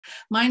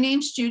My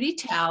name's Judy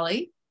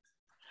Talley.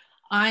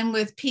 I'm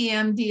with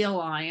PMD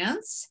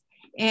Alliance,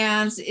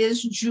 and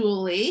is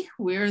Julie.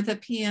 We're the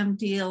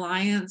PMD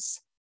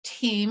Alliance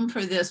team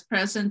for this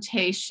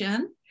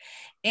presentation.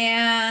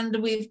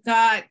 And we've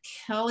got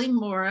Kelly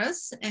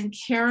Morris and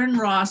Karen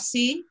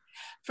Rossi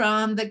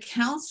from the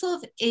Council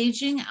of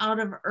Aging out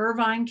of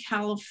Irvine,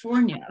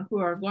 California, who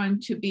are going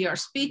to be our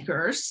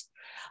speakers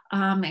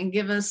and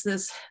give us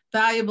this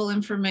valuable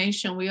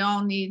information we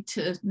all need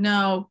to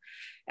know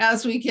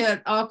as we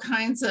get all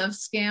kinds of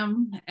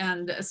scam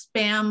and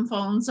spam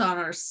phones on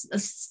our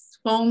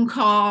phone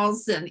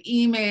calls and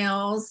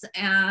emails.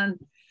 And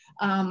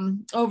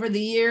over the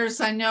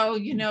years, I know,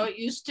 it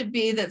used to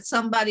be that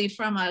somebody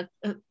from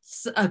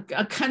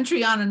a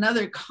country on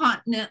another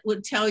continent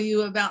would tell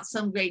you about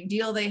some great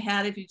deal they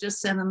had if you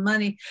just sent them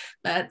money,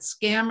 but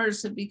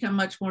scammers have become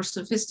much more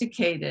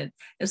sophisticated,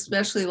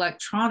 especially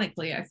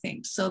electronically, I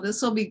think. So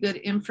this will be good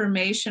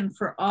information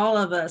for all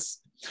of us.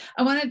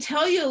 I want to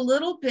tell you a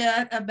little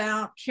bit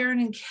about Karen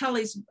and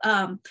Kelly's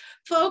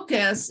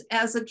focus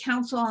as a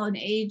Council on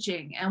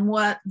Aging and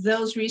what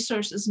those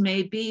resources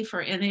may be for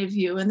any of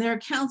you. And there are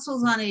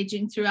councils on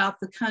aging throughout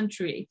the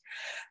country.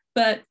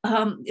 But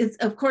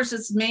of course,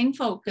 its main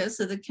focus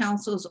of the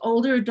council is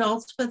older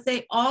adults, but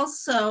they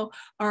also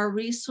are a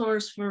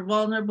resource for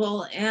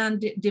vulnerable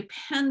and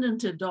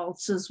dependent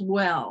adults as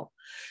well.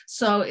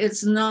 So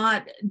it's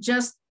not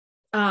just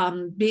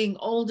being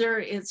older,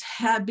 it's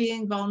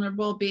being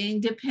vulnerable, being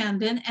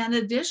dependent, and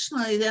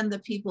additionally then the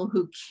people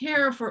who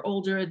care for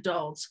older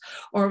adults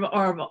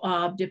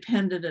or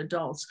dependent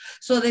adults.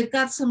 So they've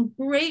got some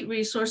great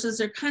resources.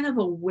 They're kind of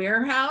a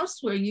warehouse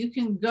where you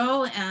can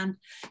go and,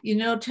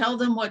 tell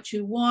them what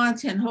you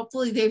want, and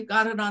hopefully they've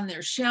got it on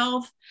their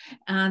shelf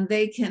and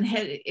they can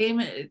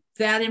aim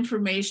that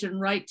information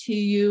right to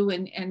you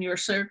and your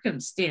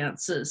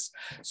circumstances.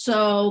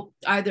 So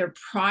either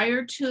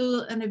prior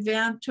to an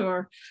event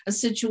or a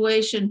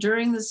situation,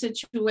 during the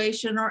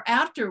situation, or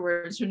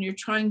afterwards when you're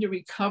trying to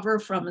recover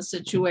from a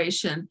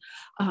situation,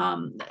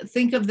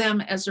 think of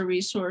them as a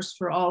resource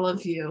for all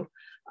of you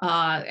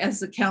as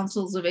the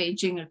councils of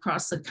aging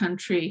across the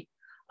country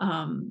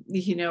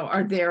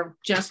are there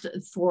just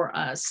for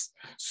us.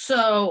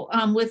 So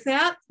with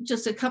that,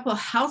 just a couple of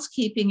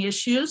housekeeping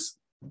issues.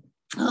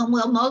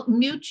 We'll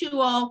mute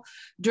you all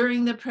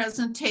during the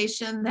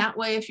presentation. That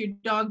way, if your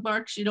dog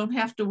barks, you don't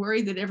have to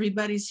worry that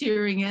everybody's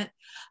hearing it.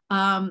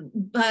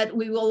 But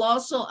we will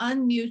also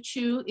unmute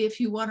you if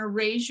you want to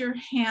raise your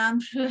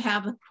hand to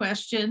have a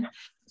question.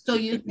 So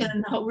you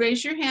can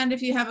raise your hand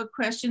if you have a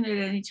question at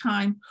any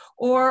time.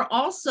 Or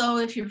also,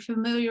 if you're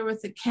familiar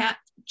with the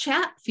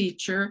chat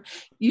feature,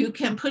 you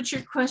can put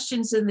your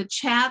questions in the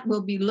chat.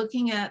 We'll be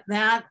looking at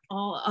that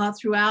all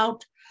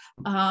throughout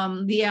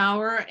the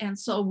hour. And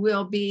so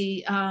we'll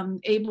be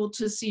able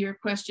to see your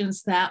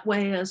questions that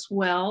way as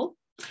well.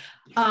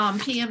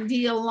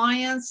 PMD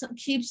Alliance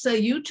keeps a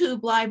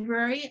YouTube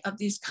library of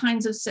these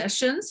kinds of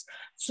sessions.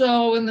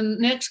 So in the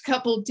next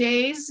couple of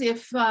days,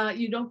 if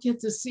you don't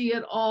get to see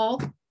it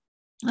all,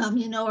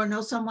 or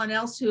know someone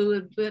else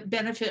who would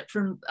benefit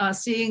from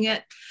seeing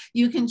it,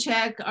 you can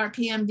check our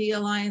PMD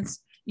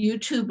Alliance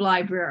YouTube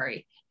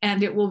library,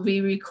 and it will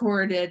be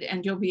recorded,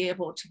 and you'll be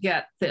able to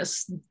get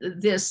this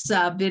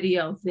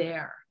video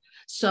there.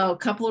 So a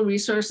couple of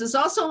resources.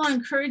 Also, I want to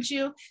encourage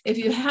you, if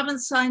you haven't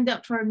signed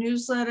up for our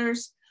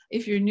newsletters,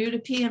 if you're new to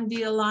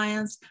PMD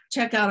Alliance,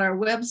 check out our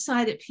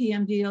website at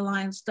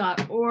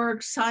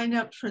pmdalliance.org. Sign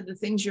up for the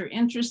things you're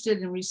interested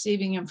in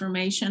receiving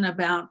information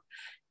about,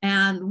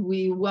 and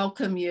we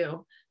welcome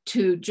you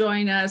to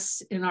join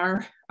us in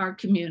our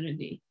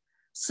community.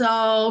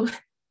 So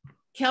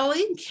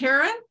Kelly and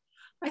Karen,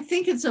 I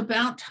think it's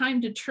about time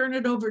to turn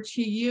it over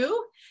to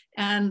you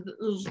and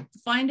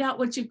find out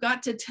what you've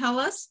got to tell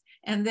us.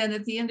 And then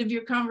at the end of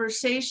your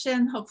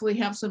conversation, hopefully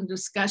have some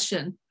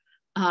discussion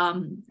at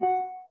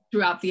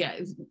the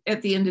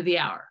end of the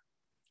hour.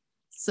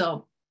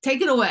 So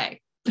take it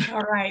away.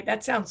 All right,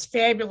 that sounds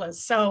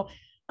fabulous. So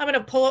I'm going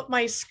to pull up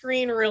my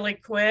screen really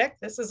quick.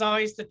 This is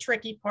always the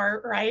tricky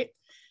part, right?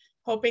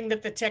 Hoping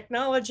that the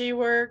technology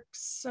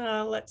works.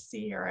 Let's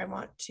see here. I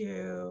want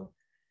to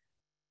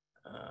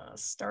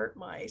start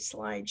my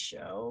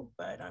slideshow,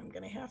 but I'm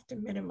going to have to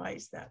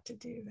minimize that to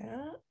do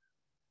that.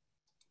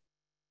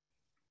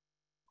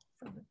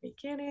 From the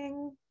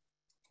beginning.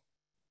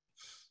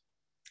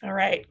 All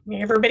right,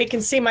 everybody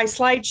can see my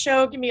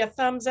slideshow. Give me a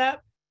thumbs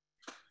up.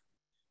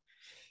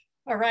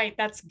 All right,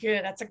 that's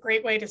good. That's a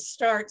great way to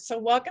start. So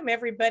welcome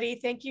everybody.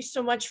 Thank you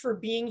so much for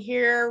being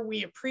here.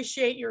 We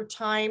appreciate your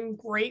time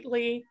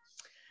greatly.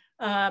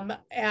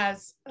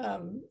 As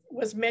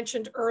was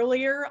mentioned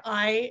earlier,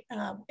 I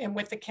am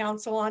with the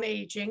Council on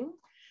Aging,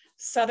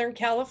 Southern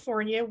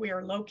California. We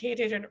are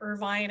located in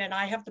Irvine, and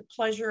I have the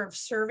pleasure of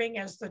serving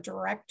as the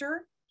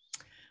director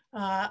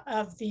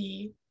of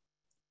the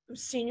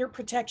Senior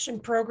Protection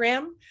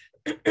Program.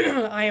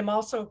 I am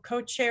also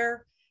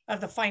co-chair of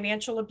the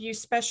Financial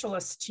Abuse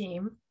Specialist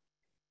team.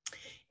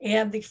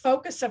 And the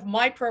focus of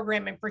my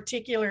program in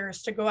particular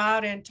is to go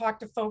out and talk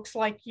to folks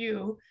like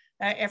you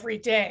every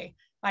day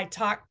I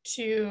talk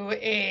to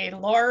a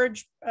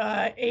large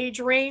age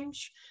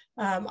range.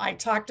 I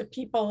talk to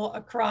people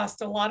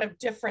across a lot of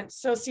different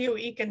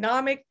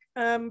socioeconomic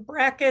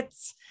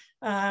brackets.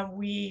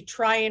 We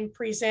try and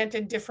present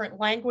in different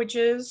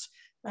languages.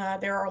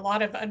 There are a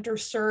lot of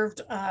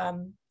underserved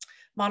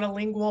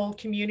monolingual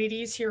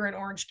communities here in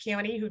Orange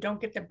County who don't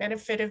get the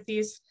benefit of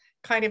these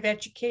kind of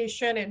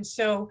education. And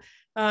so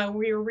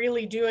we're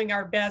really doing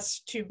our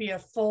best to be a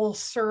full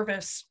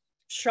service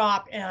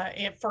shop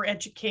for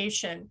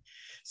education.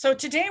 So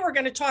today we're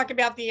going to talk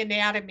about the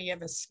anatomy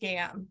of a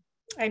scam.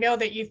 I know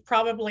that you've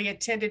probably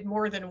attended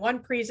more than one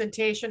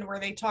presentation where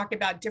they talk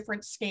about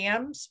different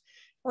scams.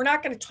 We're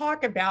not going to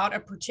talk about a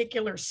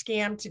particular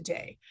scam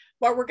today.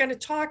 What we're going to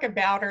talk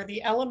about are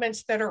the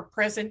elements that are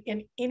present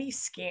in any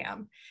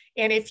scam.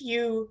 And if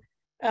you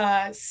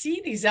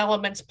see these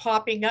elements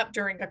popping up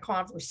during a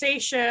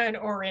conversation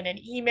or in an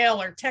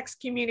email or text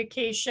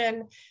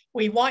communication,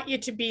 we want you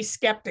to be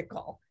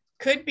skeptical.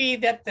 Could be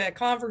that the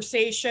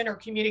conversation or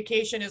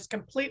communication is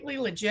completely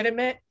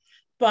legitimate,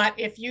 but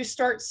if you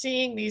start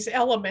seeing these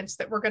elements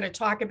that we're going to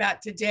talk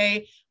about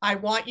today, I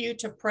want you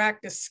to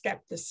practice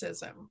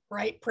skepticism,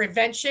 right?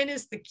 Prevention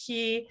is the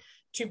key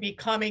to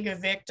becoming a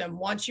victim.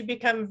 Once you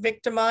become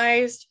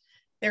victimized,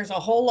 there's a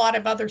whole lot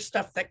of other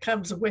stuff that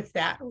comes with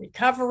that.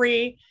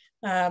 Recovery,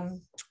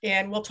 and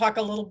we'll talk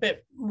a little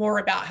bit more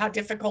about how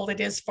difficult it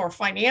is for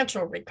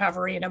financial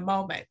recovery in a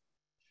moment.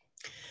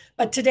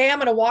 But today I'm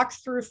going to walk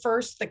through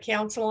first the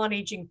Council on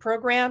Aging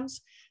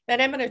programs. Then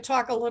I'm going to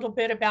talk a little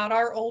bit about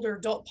our older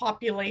adult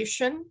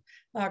population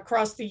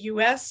across the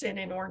US and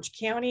in Orange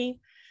County.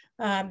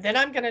 Then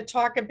I'm going to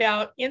talk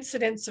about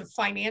incidents of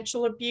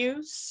financial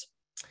abuse.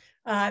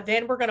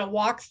 Then we're going to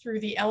walk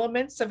through the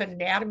elements of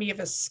anatomy of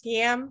a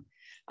scam.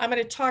 I'm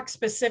going to talk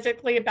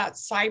specifically about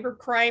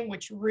cybercrime,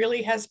 which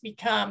really has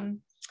become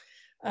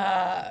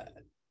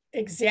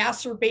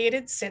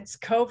exacerbated since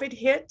COVID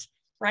hit,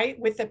 right?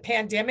 With the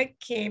pandemic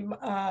came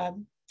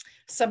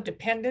some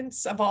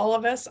dependence of all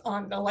of us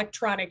on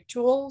electronic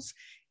tools.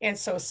 And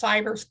so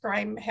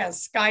cybercrime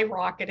has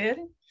skyrocketed.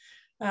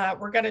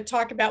 We're going to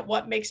talk about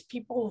what makes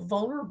people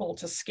vulnerable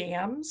to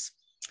scams.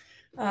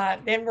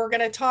 Then we're going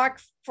to talk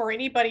for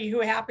anybody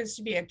who happens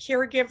to be a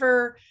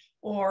caregiver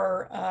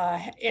or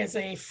as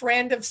a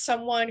friend of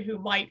someone who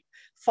might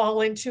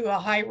fall into a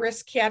high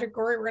risk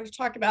category. We're going to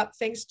talk about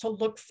things to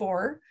look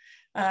for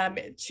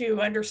to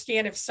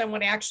understand if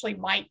someone actually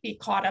might be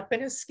caught up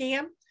in a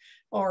scam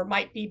or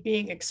might be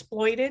being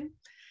exploited.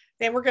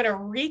 Then we're going to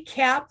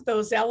recap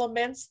those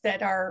elements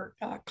that are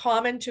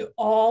common to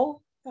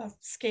all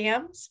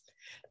scams.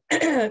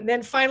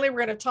 Then finally,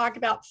 we're going to talk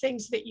about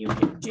things that you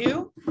can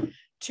do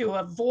to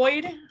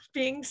avoid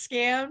being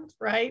scammed,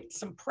 right?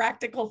 Some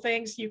practical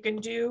things you can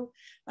do,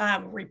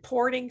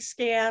 reporting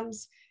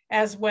scams,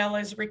 as well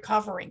as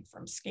recovering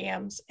from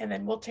scams. And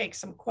then we'll take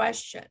some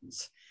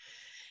questions.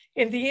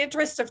 In the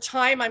interest of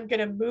time, I'm going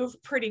to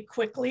move pretty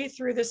quickly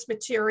through this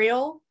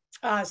material.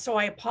 So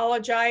I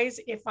apologize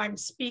if I'm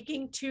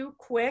speaking too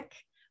quick.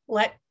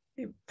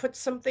 Put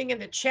something in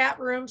the chat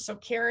room so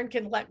Karen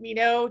can let me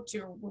know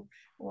to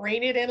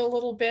rein it in a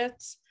little bit.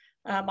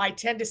 I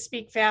tend to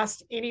speak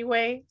fast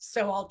anyway,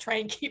 so I'll try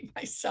and keep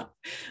myself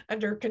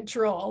under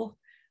control.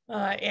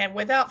 And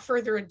without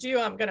further ado,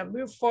 I'm going to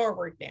move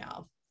forward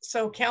now.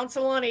 So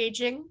Council on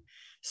Aging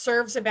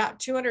serves about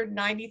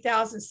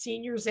 290,000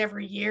 seniors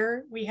every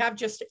year. We have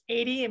just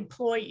 80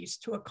 employees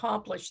to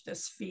accomplish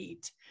this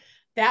feat.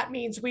 That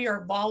means we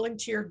are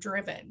volunteer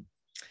driven.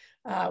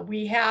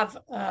 We have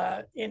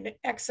in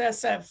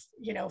excess of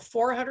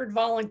 400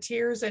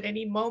 volunteers at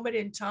any moment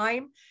in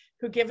time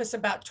who give us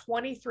about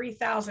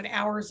 23,000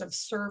 hours of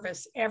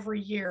service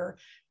every year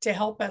to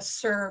help us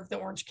serve the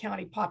Orange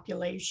County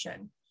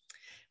population.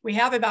 We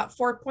have about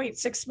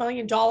 $4.6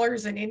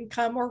 million in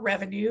income or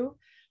revenue.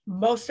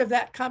 Most of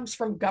that comes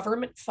from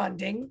government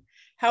funding.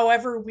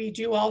 However, we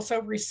do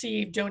also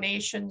receive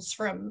donations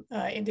from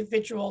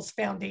individuals,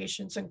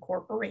 foundations, and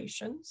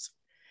corporations.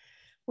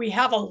 We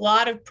have a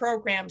lot of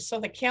programs.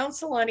 So the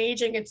Council on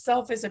Aging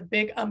itself is a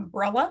big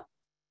umbrella.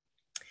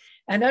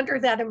 And under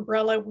that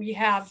umbrella, we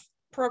have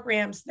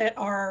programs that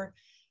are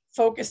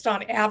focused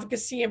on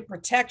advocacy and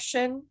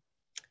protection,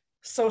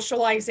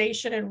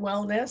 socialization and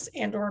wellness,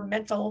 and or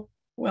mental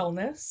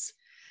wellness,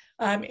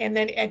 and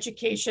then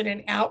education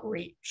and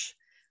outreach.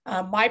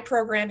 My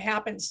program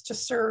happens to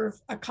serve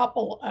a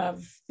couple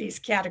of these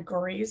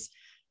categories.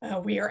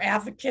 We are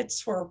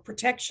advocates for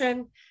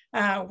protection.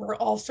 We're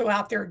also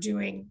out there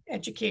doing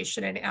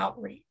education and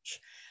outreach.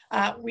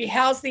 We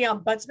house the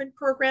Ombudsman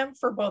program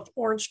for both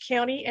Orange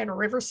County and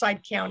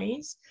Riverside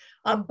counties.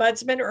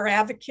 Ombudsmen are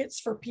advocates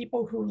for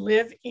people who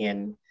live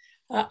in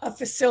a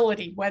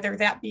facility, whether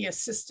that be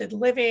assisted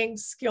living,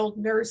 skilled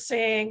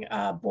nursing,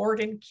 board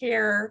and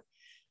care.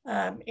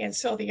 And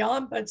so the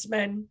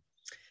Ombudsman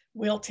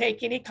will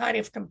take any kind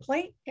of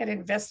complaint and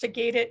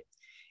investigate it.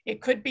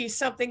 It could be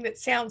something that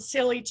sounds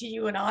silly to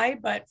you and I,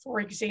 but for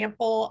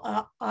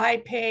example,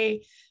 I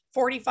pay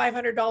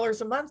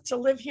 $4,500 a month to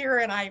live here,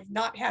 and I've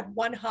not had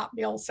one hot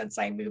meal since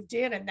I moved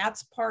in, and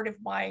that's part of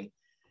my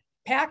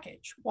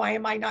package? Why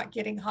am I not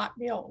getting hot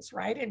meals,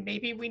 right? And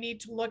maybe we need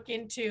to look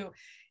into,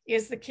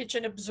 is the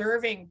kitchen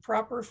observing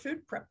proper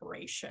food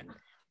preparation?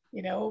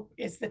 You know,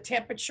 is the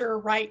temperature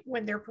right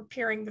when they're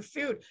preparing the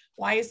food?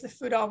 Why is the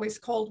food always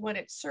cold when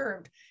it's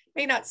served?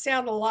 May not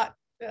sound a lot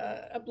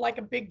like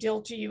a big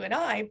deal to you and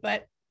I,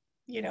 but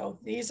you know,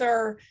 these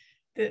are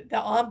the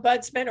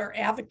ombudsmen are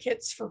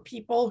advocates for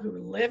people who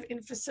live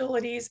in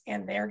facilities,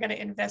 and they're going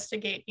to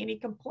investigate any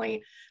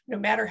complaint, no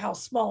matter how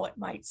small it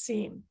might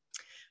seem.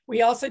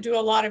 We also do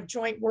a lot of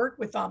joint work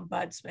with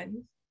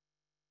ombudsmen.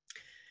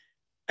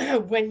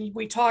 When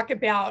we talk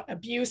about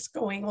abuse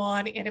going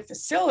on in a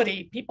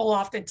facility, people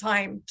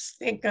oftentimes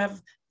think of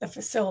the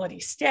facility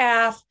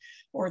staff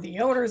or the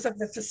owners of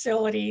the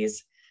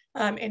facilities.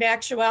 In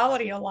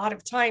actuality, a lot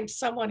of times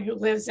someone who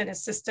lives in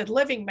assisted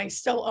living may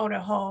still own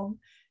a home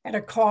and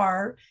a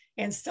car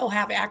and still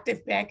have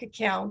active bank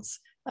accounts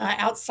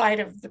outside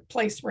of the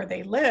place where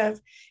they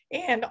live.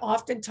 And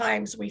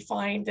oftentimes we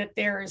find that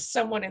there is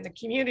someone in the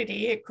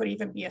community, it could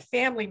even be a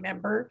family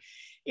member,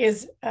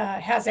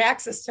 has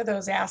access to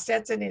those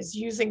assets and is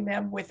using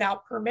them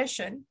without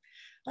permission,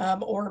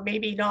 or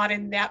maybe not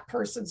in that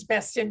person's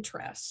best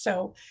interest.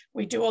 So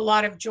we do a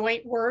lot of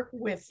joint work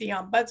with the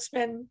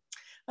ombudsman,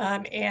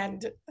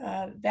 and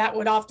that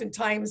would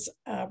oftentimes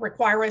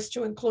require us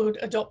to include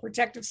Adult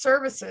Protective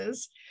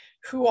Services,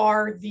 who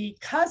are the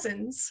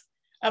cousins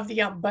of the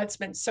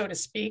ombudsman, so to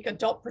speak.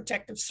 Adult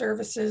Protective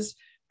Services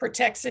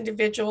protects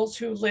individuals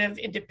who live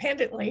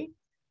independently,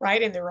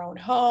 right, in their own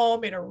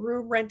home, in a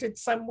room rented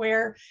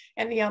somewhere,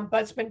 and the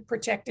ombudsman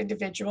protect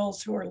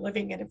individuals who are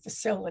living in a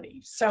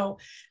facility. So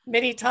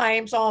many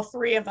times all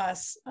three of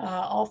us,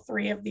 all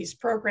three of these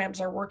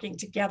programs are working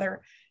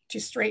together to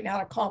straighten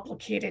out a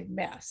complicated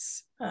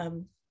mess.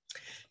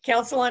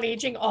 Council on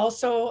Aging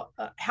also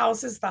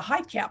houses the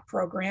HICAP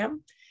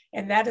program,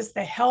 and that is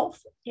the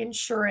Health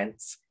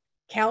Insurance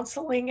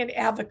Counseling and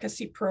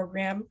Advocacy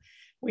Program.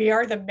 We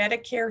are the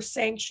Medicare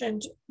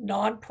sanctioned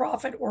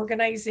nonprofit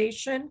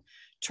organization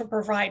to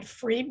provide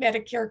free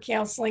Medicare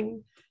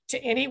counseling to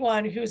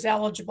anyone who's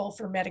eligible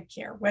for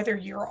Medicare, whether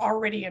you're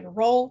already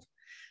enrolled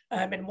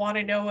and want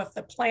to know if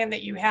the plan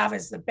that you have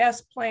is the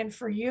best plan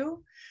for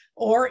you,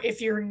 or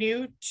if you're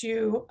new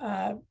to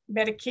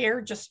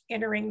Medicare, just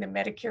entering the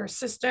Medicare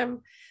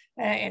system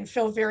and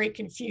feel very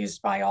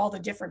confused by all the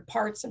different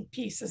parts and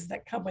pieces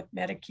that come with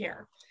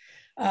Medicare.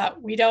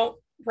 We don't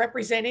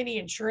represent any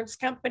insurance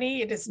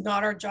company. It is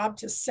not our job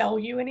to sell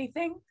you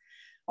anything.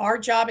 Our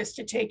job is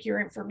to take your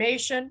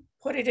information,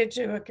 put it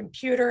into a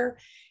computer,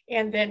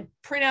 and then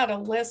print out a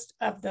list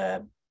of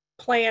the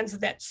plans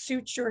that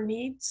suit your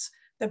needs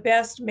the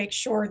best. Make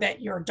sure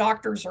that your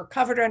doctors are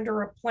covered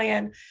under a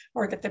plan,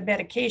 or that the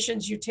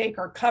medications you take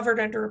are covered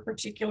under a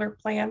particular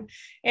plan.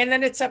 And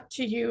then it's up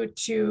to you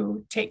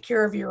to take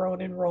care of your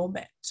own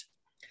enrollment.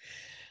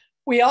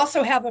 We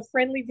also have a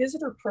friendly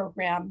visitor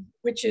program,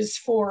 which is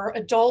for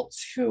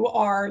adults who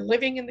are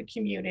living in the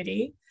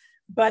community,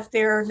 but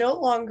they're no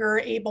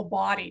longer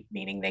able-bodied,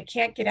 meaning they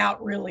can't get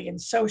out really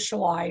and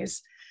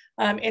socialize.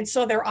 And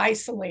so they're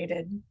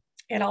isolated.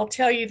 And I'll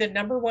tell you, the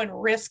number one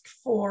risk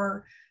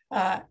for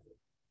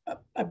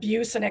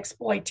abuse and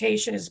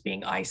exploitation is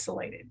being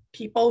isolated.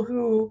 People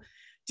who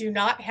do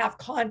not have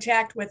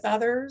contact with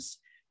others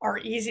are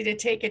easy to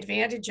take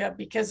advantage of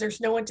because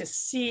there's no one to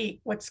see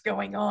what's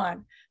going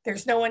on.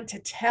 There's no one to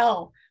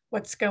tell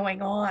what's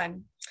going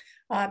on.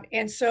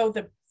 And so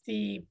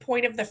the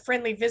point of the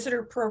Friendly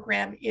Visitor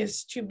Program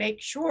is to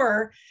make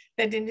sure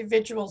that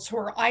individuals who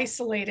are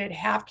isolated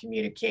have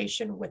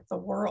communication with the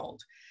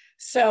world.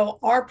 So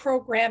our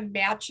program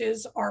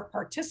matches our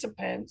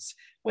participants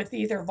with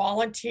either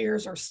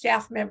volunteers or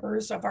staff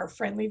members of our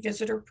Friendly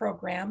Visitor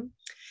Program.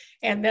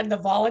 And then the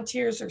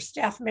volunteers or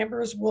staff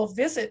members will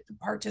visit the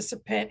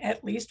participant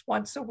at least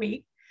once a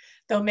week.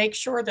 They'll make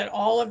sure that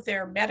all of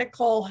their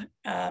medical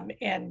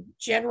and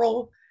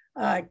general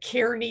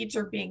care needs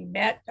are being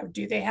met.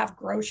 Do they have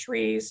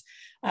groceries?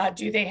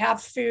 Do they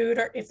have food?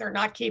 Or if they're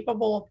not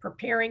capable of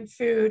preparing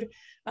food,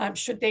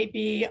 should they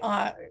be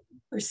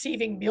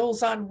receiving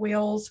Meals on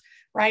Wheels,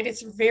 right?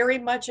 It's very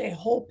much a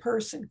whole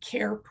person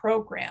care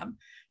program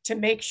to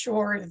make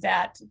sure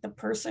that the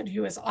person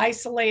who is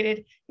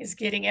isolated is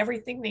getting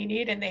everything they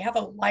need and they have a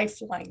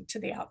lifeline to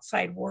the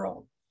outside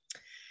world.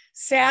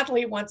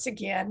 Sadly, once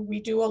again, we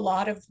do a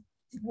lot of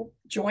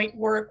joint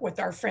work with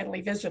our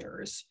friendly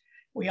visitors.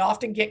 We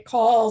often get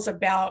calls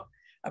about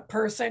a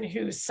person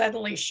who's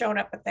suddenly shown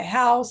up at the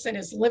house and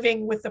is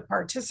living with the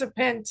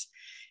participant,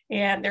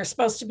 and they're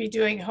supposed to be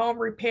doing home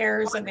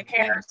repairs, and they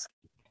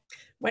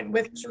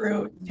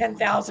withdrew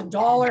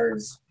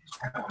 $10,000.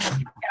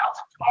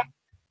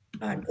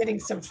 I'm getting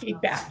some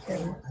feedback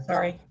here.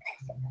 Sorry.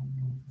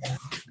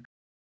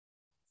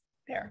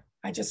 There,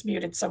 I just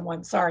muted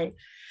someone, sorry.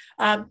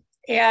 You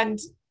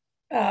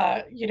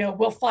know,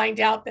 we'll find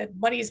out that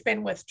money's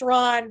been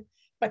withdrawn,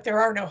 but there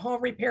are no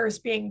home repairs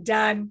being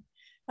done.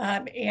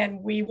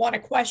 And we want to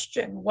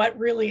question, what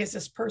really is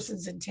this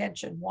person's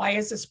intention? Why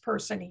is this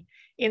person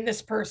in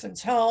this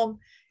person's home?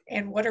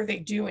 and what are they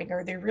doing?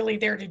 Are they really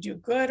there to do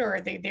good, or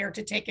are they there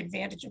to take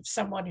advantage of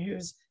someone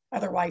who's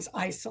otherwise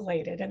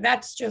isolated? And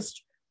that's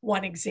just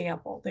one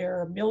example. There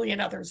are a million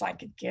others I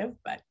could give,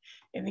 but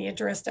in the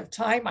interest of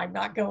time, I'm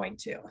not going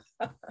to.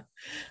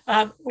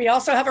 We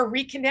also have a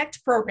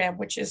Reconnect program,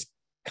 which is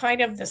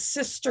kind of the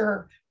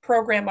sister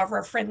program of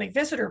our Friendly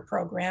Visitor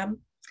program.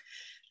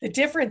 The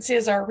difference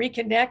is our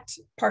Reconnect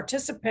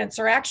participants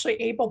are actually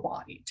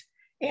able-bodied,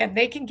 and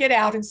they can get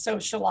out and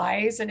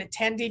socialize and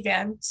attend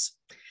events.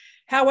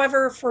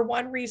 However, for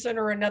one reason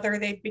or another,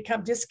 they've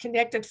become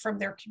disconnected from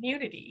their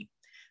community.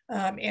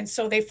 And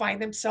so they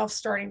find themselves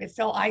starting to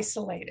feel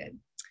isolated.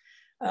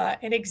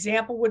 An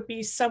example would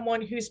be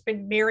someone who's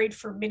been married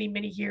for many,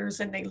 many years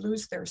and they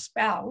lose their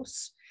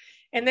spouse.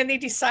 And then they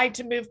decide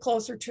to move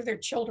closer to their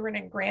children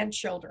and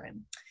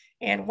grandchildren.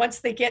 And once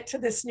they get to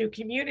this new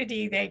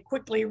community, they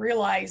quickly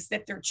realize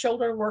that their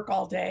children work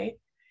all day.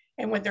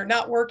 And when they're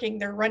not working,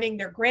 they're running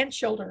their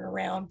grandchildren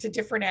around to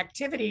different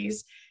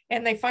activities.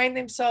 And they find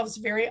themselves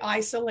very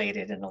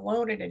isolated and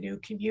alone in a new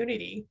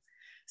community.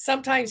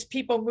 Sometimes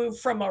people move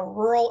from a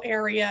rural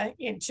area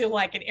into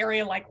like an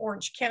area like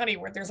Orange County,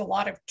 where there's a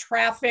lot of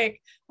traffic,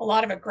 a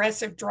lot of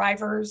aggressive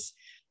drivers.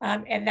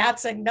 And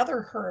that's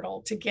another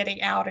hurdle to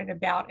getting out and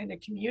about in the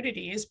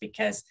community, is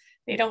because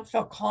they don't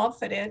feel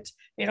confident.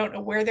 They don't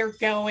know where they're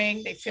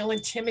going. They feel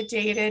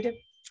intimidated.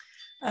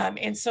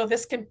 And so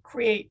this can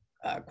create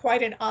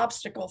quite an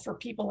obstacle for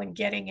people in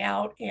getting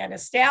out and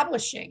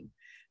establishing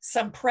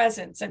some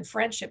presence and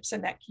friendships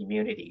in that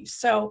community.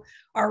 So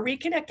our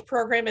Reconnect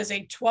program is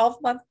a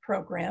 12-month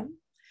program,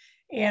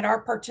 and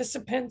our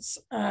participants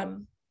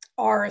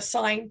are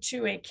assigned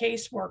to a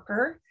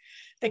caseworker.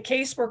 The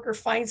caseworker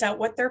finds out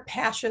what their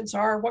passions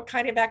are, what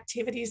kind of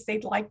activities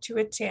they'd like to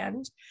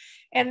attend.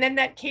 And then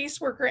that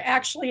caseworker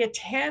actually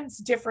attends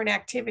different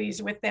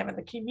activities with them in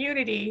the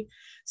community.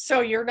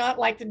 So you're not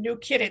like the new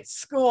kid at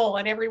school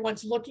and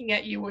everyone's looking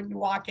at you when you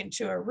walk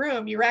into a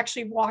room. You're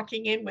actually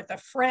walking in with a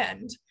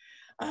friend.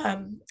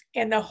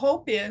 And the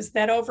hope is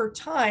that over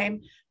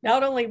time,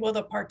 not only will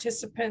the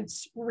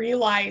participants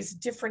realize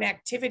different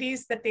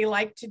activities that they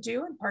like to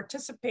do and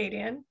participate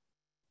in,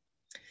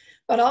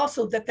 but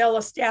also that they'll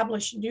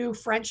establish new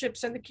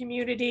friendships in the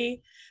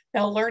community.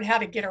 They'll learn how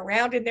to get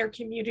around in their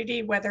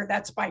community, whether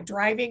that's by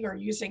driving or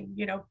using,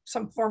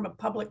 some form of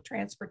public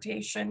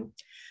transportation.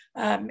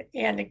 And,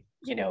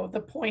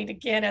 the point,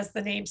 again, as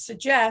the name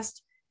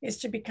suggests, is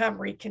to become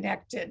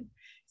reconnected.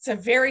 It's a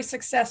very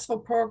successful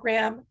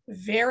program.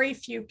 Very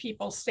few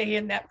people stay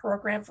in that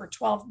program for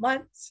 12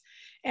 months.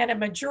 And a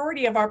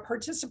majority of our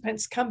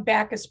participants come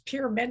back as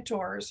peer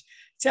mentors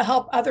to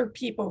help other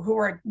people who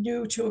are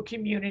new to a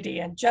community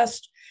and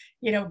just,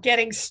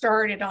 getting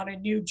started on a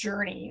new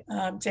journey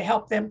to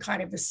help them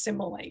kind of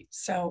assimilate.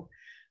 So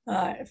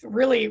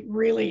really,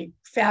 really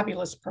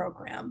fabulous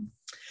program.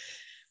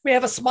 We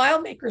have a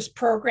Smile Makers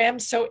program.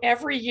 So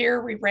every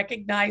year we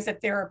recognize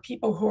that there are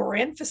people who are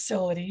in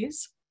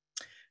facilities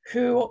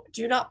who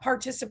do not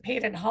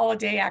participate in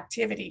holiday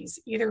activities,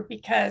 either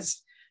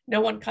because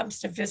no one comes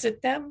to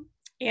visit them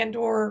and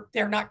or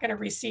they're not going to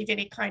receive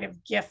any kind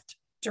of gift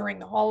during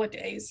the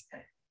holidays,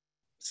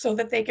 so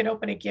that they can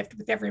open a gift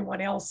with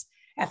everyone else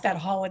at that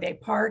holiday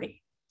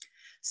party.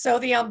 So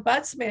the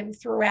ombudsman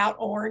throughout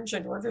Orange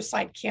and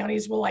Riverside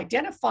counties will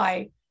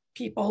identify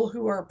people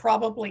who are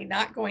probably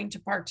not going to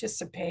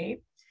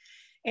participate.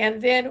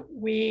 And then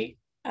we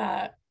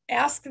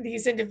ask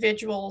these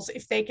individuals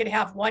if they could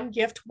have one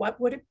gift, what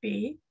would it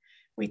be?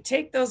 We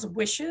take those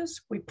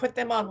wishes, we put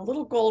them on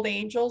little gold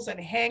angels and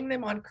hang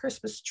them on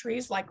Christmas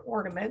trees like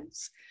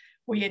ornaments.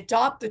 We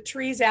adopt the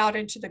trees out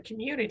into the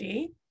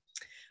community.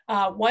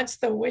 Once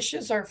the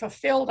wishes are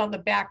fulfilled on the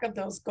back of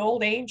those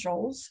gold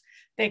angels,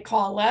 they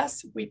call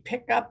us, we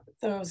pick up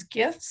those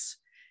gifts,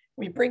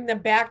 we bring them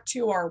back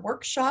to our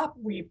workshop,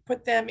 we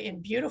put them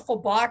in beautiful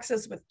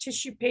boxes with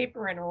tissue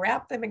paper and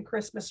wrap them in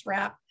Christmas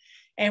wrap.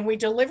 And we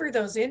deliver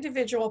those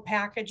individual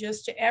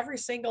packages to every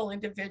single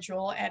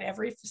individual at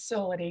every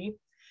facility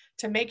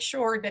to make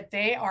sure that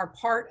they are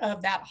part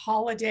of that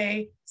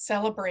holiday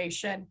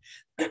celebration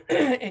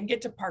and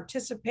get to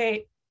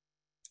participate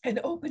and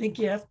open a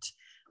gift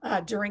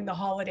during the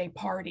holiday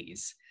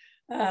parties.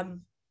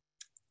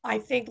 I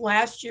think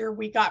last year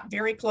we got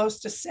very close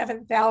to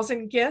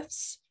 7,000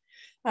 gifts.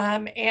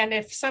 And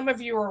if some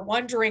of you are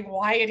wondering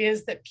why it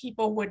is that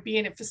people would be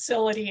in a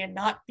facility and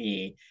not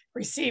be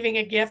receiving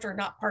a gift or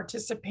not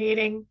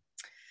participating,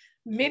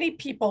 many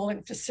people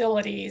in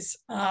facilities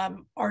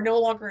are no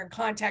longer in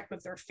contact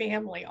with their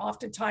family,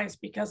 oftentimes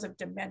because of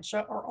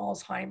dementia or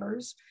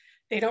Alzheimer's.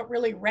 They don't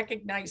really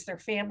recognize their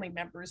family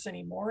members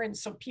anymore. And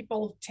so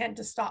people tend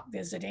to stop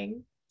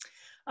visiting.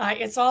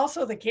 It's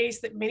also the case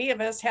that many of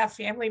us have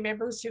family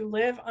members who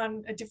live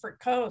on a different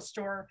coast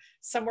or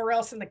somewhere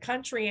else in the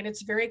country, and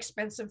it's very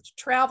expensive to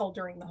travel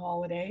during the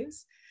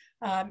holidays.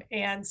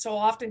 And so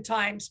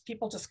oftentimes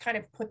people just kind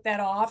of put that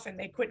off and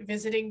they quit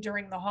visiting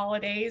during the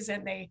holidays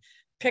and they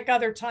pick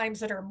other times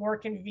that are more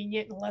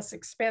convenient and less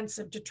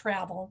expensive to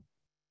travel.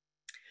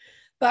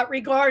 But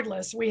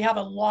regardless, we have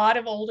a lot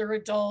of older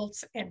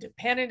adults and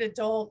dependent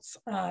adults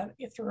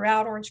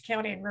throughout Orange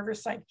County and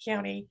Riverside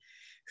County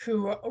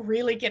who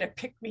really get a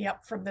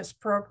pick-me-up from this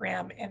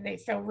program, and they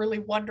feel really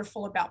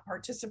wonderful about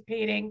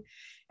participating.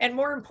 And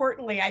more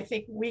importantly, I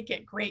think we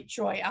get great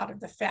joy out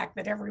of the fact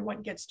that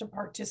everyone gets to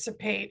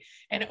participate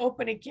and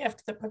open a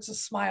gift that puts a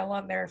smile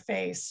on their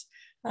face.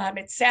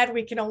 It's sad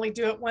we can only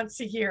do it once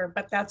a year,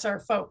 but that's our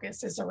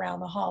focus, is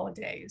around the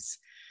holidays.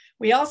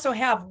 We also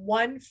have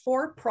one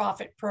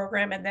for-profit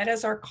program, and that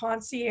is our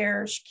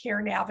Concierge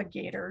Care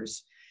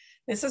Navigators.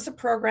 This is a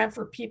program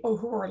for people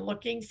who are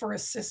looking for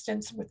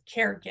assistance with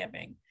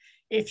caregiving.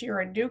 If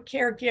you're a new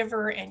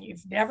caregiver and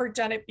you've never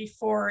done it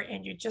before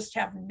and you just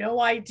have no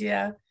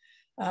idea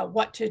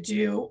what to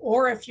do,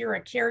 or if you're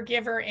a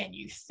caregiver and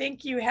you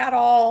think you had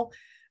all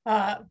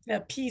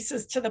the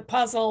pieces to the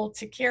puzzle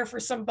to care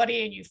for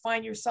somebody and you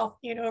find yourself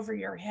in over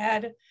your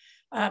head,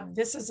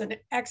 this is an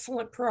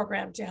excellent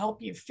program to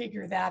help you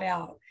figure that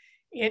out.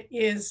 It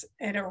is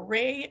an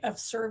array of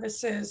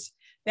services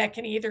that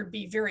can either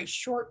be very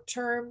short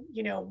term,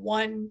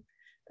 one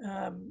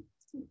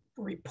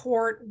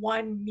report,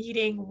 one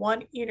meeting,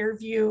 one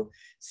interview,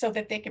 so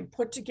that they can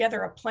put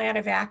together a plan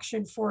of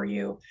action for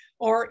you,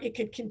 or it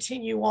could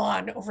continue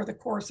on over the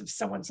course of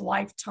someone's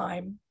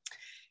lifetime.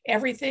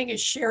 Everything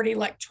is shared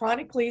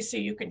electronically, so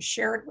you can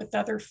share it with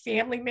other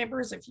family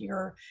members if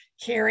you're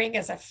caring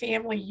as a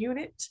family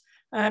unit.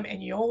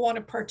 And you'll want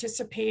to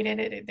participate in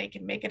it, they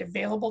can make it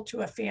available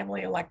to a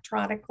family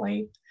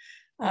electronically.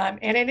 And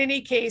in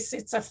any case,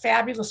 it's a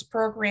fabulous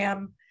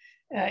program.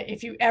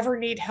 If you ever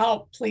need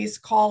help, please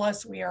call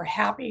us. We are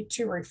happy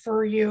to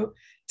refer you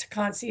to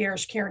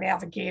Concierge Care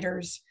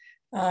Navigators.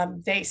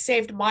 They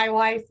saved my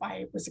life.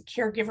 I was a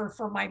caregiver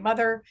for my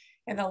mother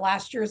in the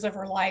last years of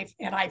her life,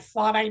 and I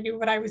thought I knew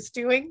what I was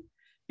doing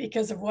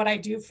because of what I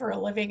do for a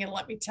living. And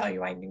let me tell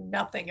you, I knew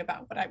nothing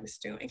about what I was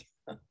doing.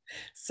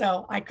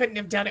 So I couldn't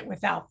have done it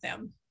without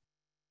them.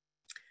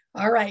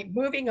 All right,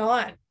 moving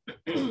on.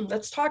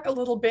 Let's talk a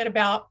little bit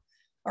about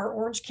our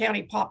Orange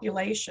County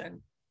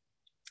population.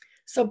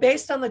 So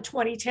based on the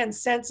 2010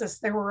 census,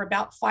 there were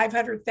about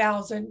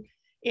 500,000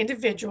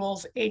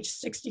 individuals aged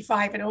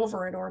 65 and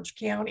over in Orange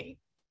County.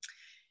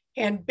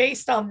 And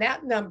based on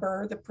that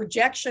number, the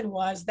projection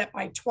was that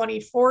by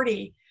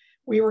 2040,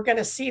 we were going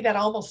to see that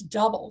almost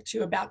double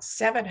to about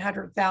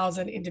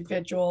 700,000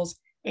 individuals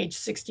aged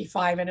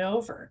 65 and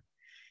over.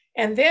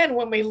 And then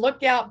when we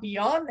look out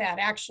beyond that,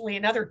 actually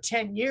another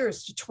 10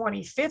 years to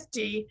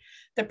 2050,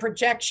 the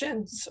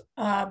projections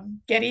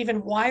get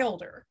even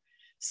wilder.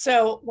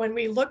 So when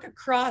we look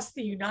across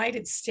the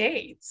United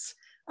States,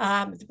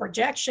 the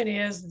projection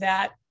is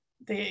that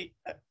the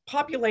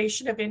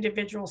population of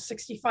individuals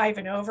 65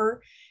 and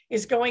over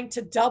is going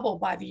to double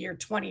by the year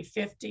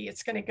 2050.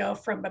 It's going to go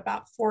from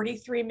about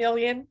 43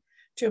 million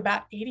to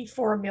about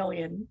 84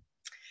 million.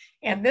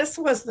 And this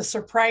was the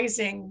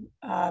surprising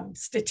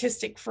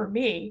statistic for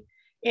me.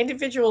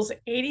 Individuals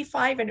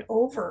 85 and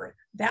over,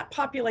 that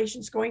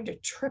population is going to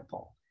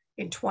triple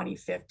in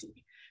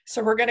 2050.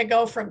 So we're going to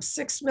go from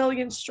 6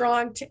 million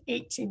strong to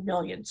 18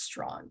 million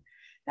strong.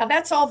 Now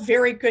that's all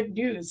very good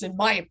news, in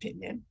my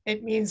opinion.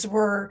 It means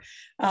we're,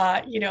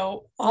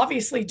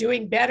 obviously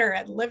doing better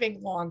at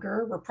living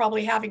longer. We're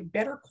probably having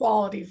better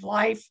quality of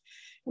life.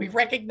 We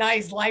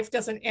recognize life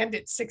doesn't end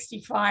at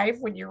 65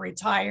 when you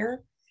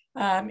retire.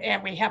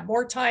 And we have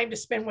more time to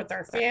spend with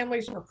our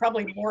families. We're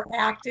probably more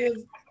active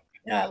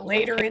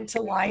later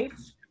into life.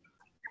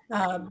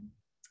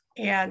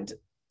 And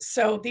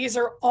so these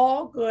are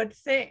all good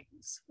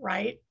things,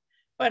 right?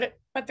 But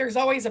there's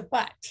always a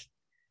but,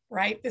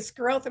 right? This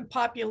growth in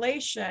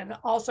population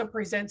also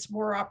presents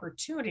more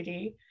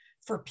opportunity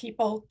for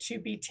people to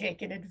be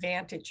taken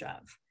advantage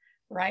of,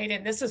 right?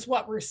 And this is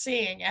what we're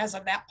seeing. As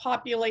that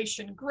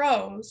population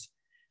grows,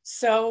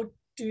 so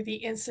do the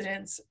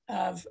incidents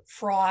of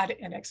fraud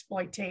and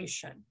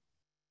exploitation.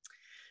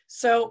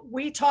 So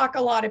we talk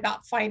a lot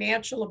about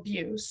financial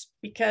abuse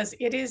because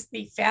it is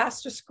the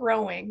fastest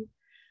growing,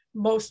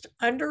 most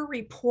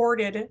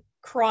underreported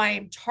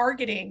crime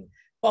targeting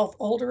both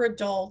older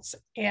adults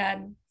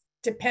and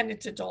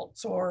dependent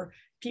adults, or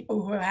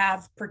people who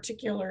have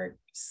particular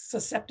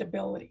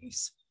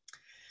susceptibilities.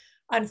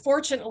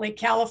 Unfortunately,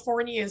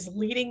 California is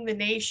leading the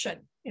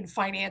nation in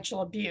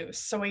financial abuse.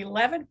 So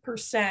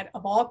 11%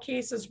 of all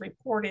cases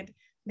reported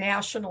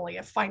nationally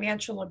of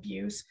financial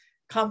abuse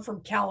come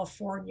from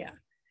California.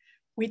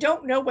 We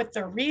don't know what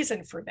the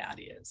reason for that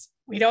is.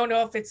 We don't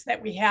know if it's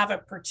that we have a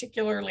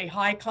particularly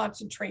high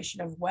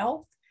concentration of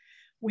wealth.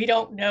 We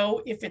don't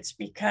know if it's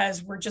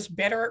because we're just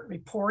better at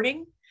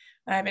reporting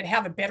and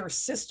have a better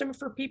system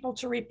for people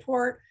to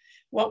report.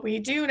 What we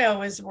do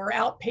know is we're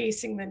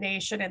outpacing the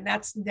nation, and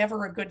that's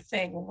never a good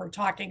thing when we're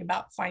talking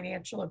about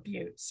financial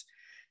abuse.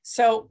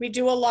 So we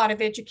do a lot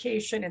of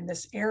education in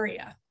this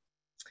area.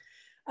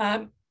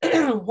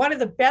 One of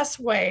the best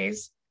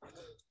ways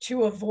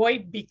to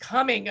avoid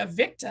becoming a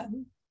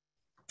victim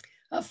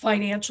of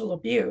financial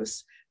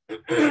abuse,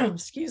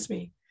 excuse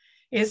me,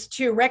 is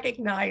to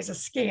recognize a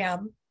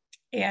scam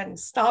and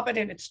stop it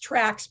in its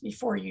tracks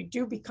before you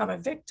do become a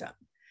victim.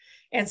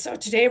 And so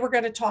today we're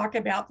going to talk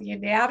about the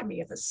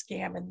anatomy of a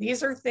scam. And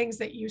these are things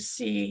that you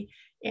see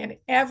in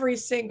every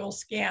single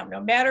scam,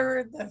 no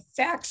matter the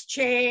facts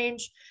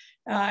change.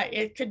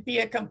 It could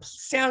be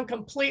sound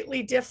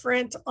completely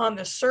different on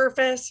the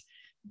surface,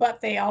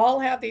 but they all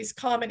have these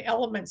common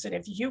elements. And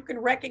if you can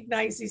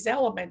recognize these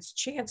elements,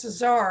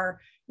 chances are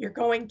you're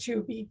going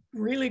to be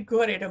really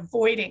good at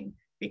avoiding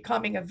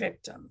becoming a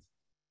victim.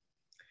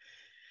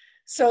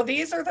 So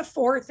these are the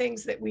 4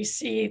 things that we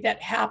see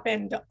that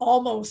happened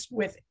almost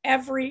with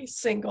every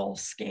single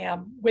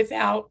scam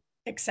without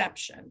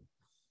exception.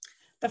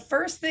 The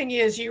first thing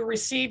is you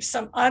receive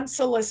some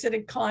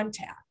unsolicited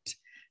contact,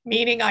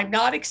 meaning I'm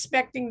not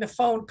expecting the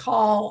phone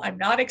call, I'm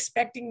not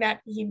expecting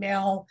that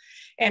email,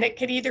 and it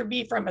could either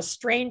be from a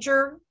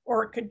stranger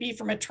or it could be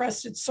from a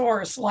trusted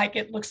source, like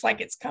it looks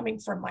like it's coming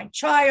from my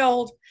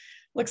child,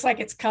 looks like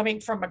it's coming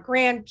from a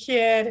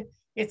grandkid,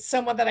 it's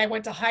someone that I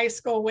went to high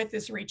school with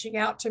is reaching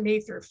out to me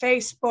through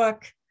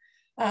Facebook.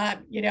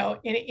 You know,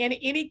 in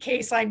any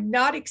case, I'm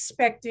not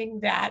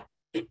expecting that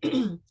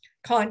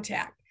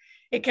contact.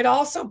 It could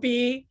also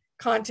be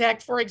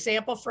contact, for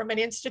example, from an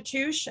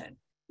institution,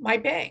 my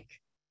bank.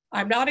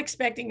 I'm not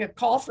expecting a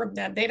call from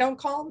them. They don't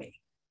call me.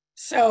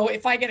 So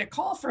if I get a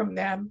call from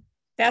them,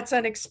 that's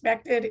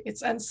unexpected.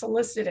 It's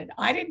unsolicited.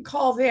 I didn't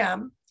call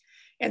them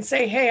and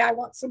say, hey, I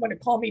want someone to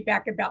call me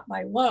back about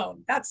my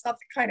loan. That's not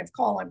the kind of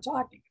call I'm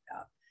talking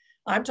about.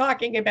 I'm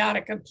talking about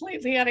a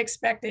completely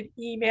unexpected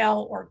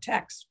email or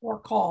text or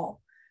call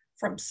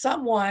from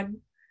someone,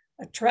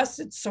 a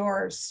trusted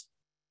source,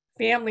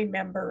 family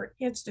member,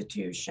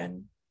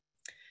 institution.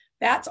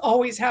 That's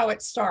always how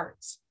it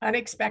starts,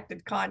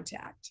 unexpected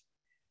contact.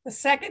 The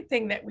second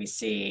thing that we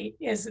see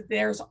is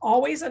there's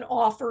always an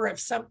offer of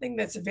something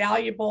that's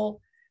valuable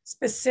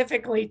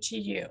specifically to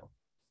you,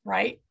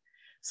 right?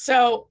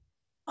 So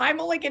I'm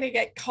only going to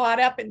get caught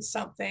up in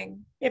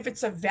something if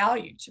it's of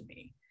value to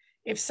me.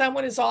 If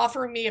someone is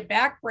offering me a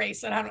back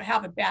brace and I don't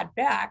have a bad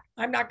back,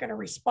 I'm not going to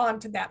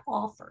respond to that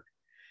offer.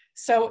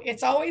 So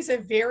it's always a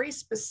very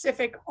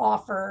specific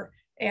offer,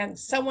 and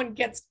someone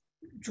gets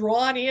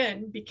drawn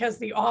in because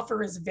the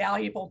offer is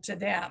valuable to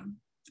them.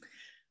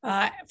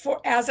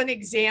 As an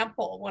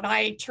example, when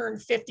I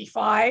turned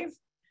 55,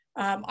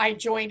 I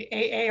joined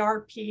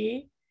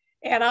AARP,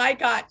 and I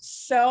got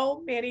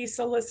so many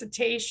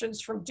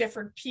solicitations from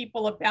different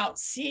people about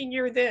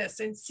senior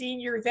this and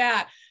senior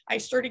that. I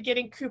started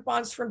getting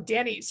coupons from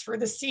Denny's for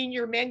the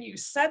senior menu.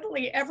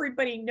 Suddenly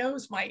everybody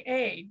knows my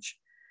age,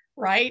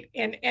 right?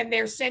 And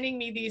they're sending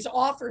me these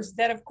offers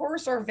that of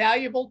course are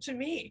valuable to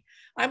me.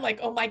 I'm like,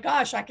 oh my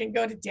gosh, I can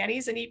go to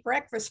Denny's and eat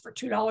breakfast for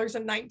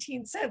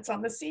 $2.19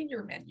 on the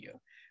senior menu,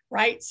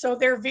 right? So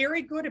they're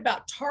very good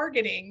about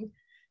targeting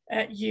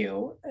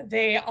you.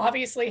 They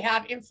obviously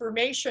have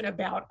information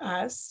about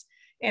us,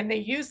 and they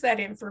use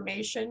that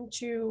information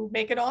to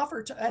make an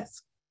offer to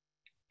us,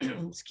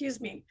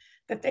 excuse me,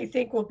 that they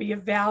think will be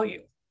of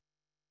value.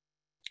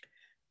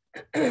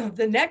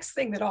 The next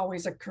thing that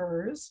always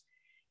occurs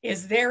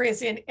is there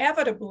is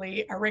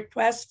inevitably a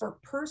request for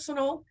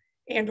personal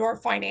and or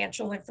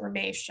financial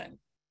information,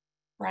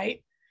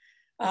 right?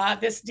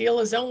 This deal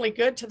is only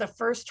good to the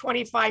first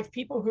 25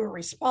 people who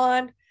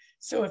respond.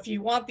 So if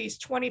you want these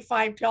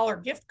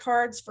 $25 gift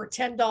cards for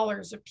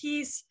 $10 a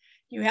piece,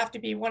 you have to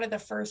be one of the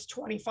first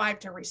 25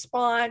 to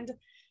respond.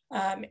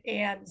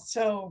 And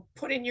so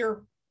put in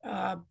your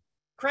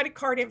credit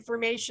card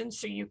information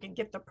so you can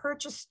get the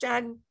purchase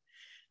done.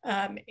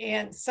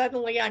 And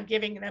suddenly I'm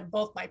giving them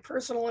both my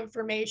personal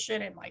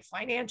information and my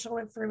financial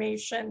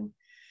information.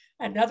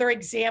 Another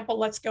example,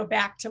 let's go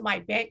back to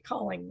my bank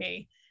calling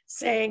me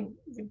saying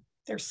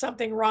there's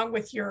something wrong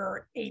with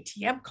your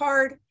ATM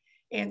card.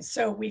 And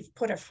so we've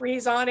put a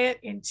freeze on it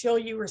until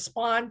you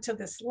respond to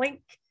this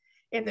link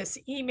in this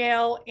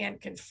email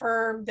and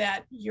confirm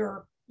that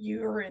you're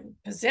in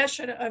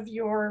possession of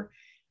your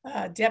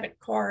debit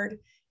card.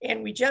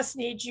 And we just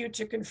need you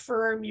to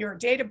confirm your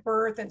date of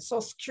birth and social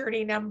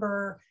security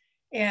number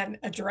and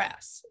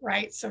address,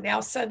 right? So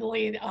now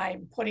suddenly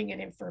I'm putting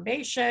in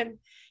information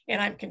and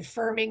I'm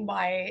confirming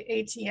my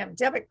ATM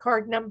debit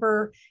card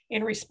number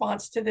in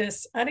response to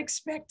this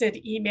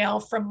unexpected email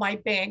from my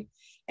bank.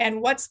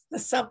 And what's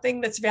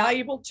something that's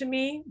valuable to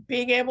me?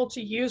 Being able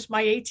to use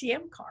my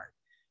ATM card,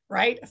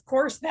 right? Of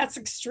course, that's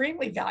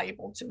extremely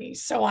valuable to me.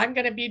 So I'm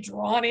going to be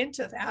drawn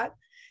into that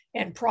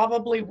and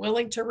probably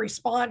willing to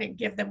respond and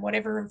give them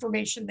whatever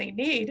information they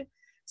need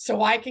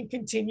so I can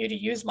continue to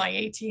use my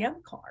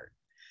ATM card.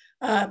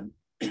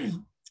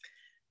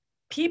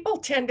 People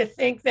tend to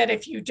think that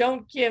if you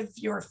don't give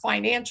your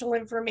financial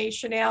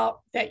information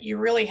out, that you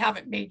really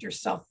haven't made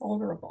yourself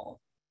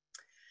vulnerable.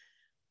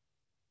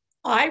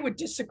 I would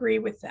disagree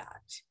with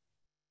that.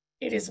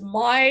 It is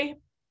my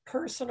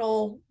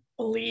personal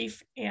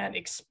belief and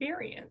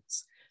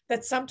experience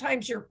that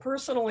sometimes your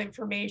personal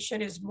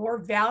information is more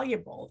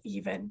valuable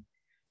even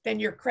than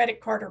your credit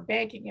card or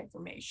banking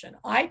information.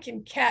 I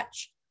can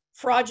catch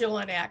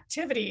fraudulent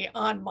activity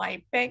on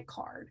my bank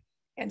card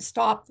and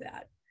stop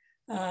that.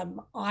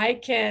 I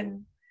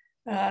can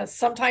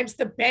Sometimes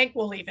the bank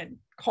will even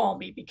call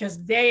me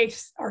because they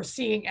are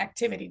seeing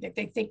activity that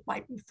they think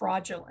might be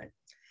fraudulent.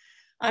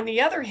 On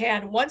the other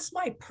hand, once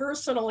my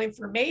personal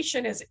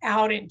information is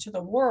out into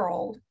the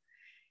world,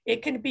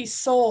 it can be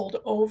sold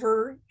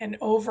over and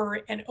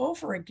over and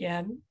over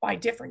again by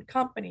different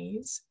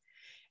companies.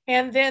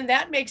 And then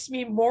that makes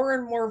me more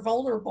and more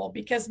vulnerable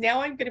because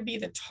now I'm going to be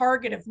the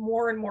target of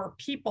more and more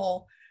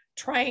people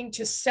trying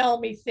to sell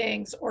me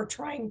things or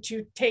trying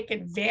to take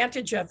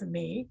advantage of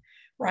me,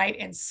 right,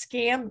 and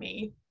scam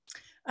me.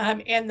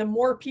 And the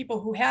more people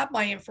who have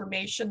my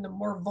information, the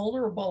more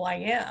vulnerable I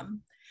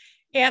am.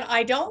 And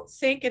I don't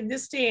think in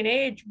this day and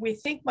age, we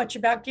think much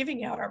about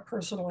giving out our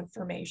personal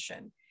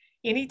information.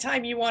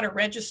 Anytime you want to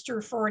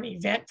register for an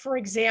event, for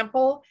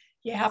example,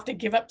 you have to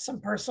give up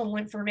some personal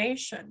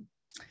information.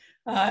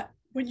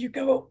 When you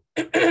go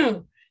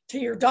to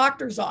your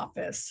doctor's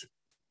office,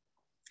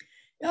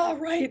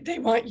 right, they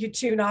want you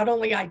to not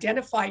only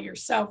identify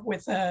yourself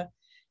with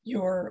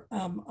your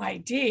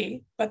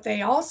ID, but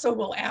they also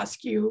will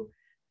ask you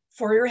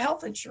for your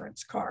health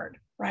insurance card,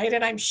 right?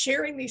 And I'm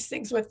sharing these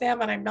things with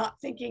them and I'm not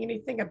thinking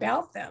anything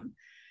about them.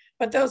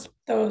 But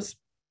those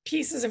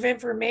pieces of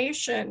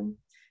information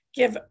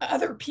give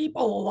other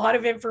people a lot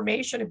of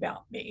information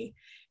about me.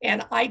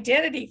 And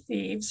identity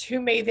thieves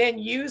who may then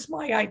use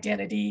my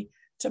identity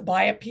to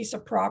buy a piece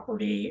of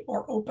property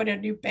or open a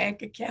new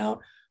bank account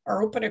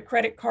or open a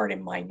credit card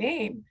in my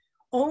name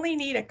only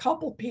need a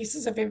couple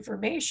pieces of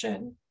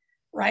information,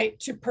 right,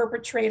 to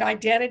perpetrate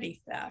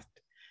identity theft.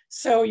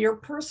 So your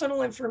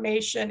personal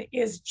information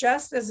is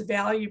just as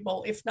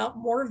valuable, if not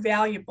more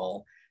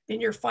valuable,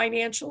 than your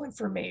financial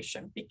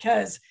information.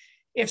 Because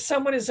if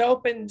someone has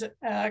opened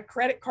a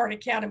credit card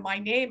account in my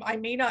name, I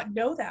may not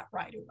know that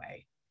right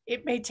away.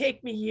 It may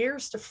take me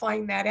years to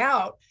find that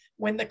out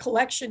when the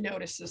collection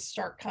notices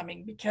start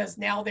coming, because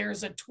now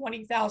there's a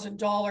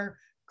 $20,000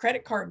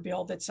 credit card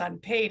bill that's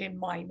unpaid in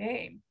my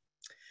name.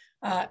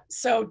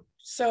 So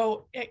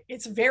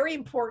it's very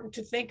important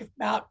to think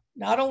about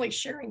not only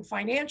sharing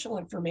financial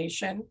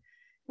information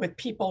with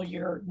people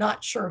you're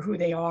not sure who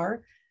they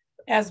are,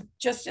 as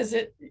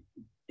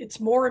it's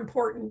more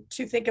important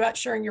to think about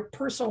sharing your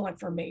personal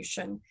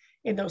information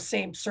in those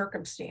same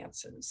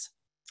circumstances.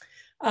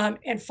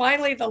 And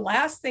finally, the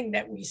last thing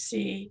that we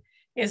see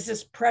is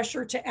this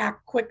pressure to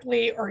act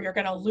quickly or you're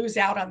going to lose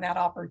out on that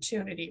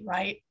opportunity,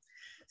 right?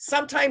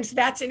 Sometimes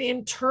that's an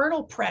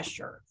internal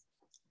pressure.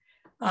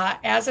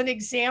 As an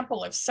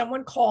example, if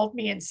someone called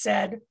me and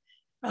said,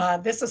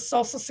 this is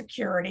Social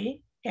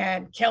Security,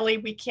 and Kelly,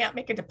 we can't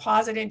make a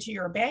deposit into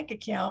your bank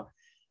account.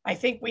 I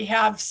think we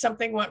have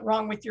something went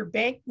wrong with your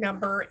bank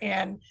number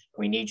and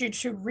we need you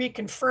to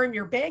reconfirm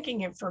your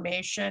banking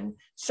information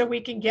so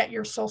we can get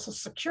your Social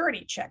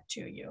Security check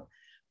to you.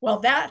 Well,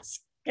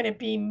 that's going to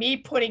be me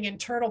putting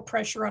internal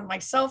pressure on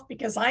myself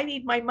because I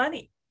need my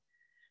money.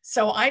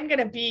 So I'm going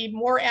to be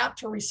more apt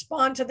to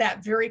respond to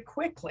that very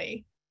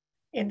quickly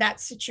in that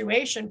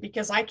situation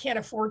because I can't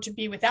afford to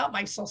be without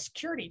my Social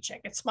Security check.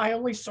 It's my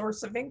only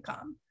source of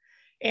income.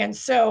 And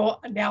so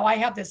now I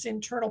have this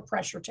internal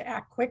pressure to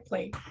act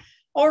quickly.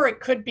 Or it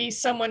could be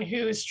someone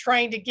who's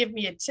trying to give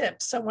me a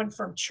tip, someone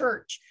from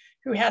church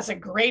who has a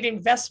great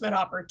investment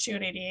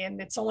opportunity and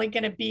it's only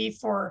going to be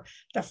for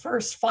the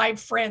first 5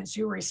 friends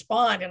who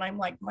respond. And I'm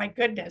like, my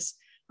goodness,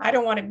 I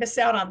don't want to miss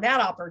out on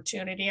that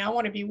opportunity. I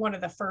want to be one of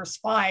the first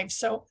 5.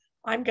 So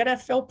I'm going to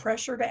feel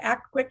pressure to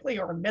act quickly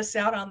or miss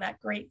out on that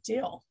great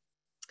deal.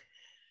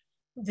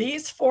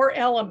 These 4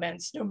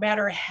 elements, no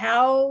matter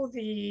how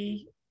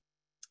the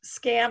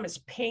scam is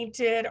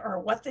painted or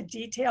what the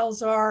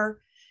details are,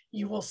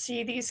 you will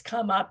see these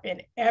come up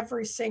in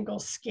every single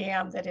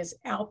scam that is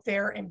out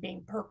there and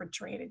being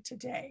perpetrated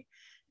today.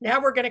 Now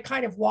we're going to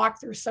kind of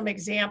walk through some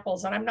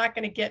examples, and I'm not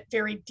going to get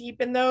very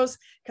deep in those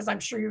because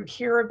I'm sure you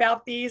hear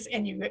about these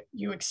and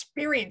you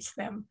experience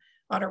them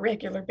on a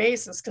regular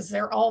basis because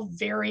they're all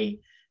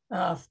very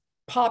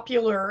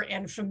popular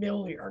and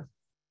familiar.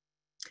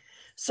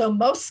 So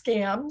most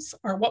scams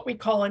are what we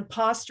call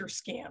imposter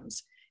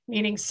scams,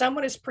 meaning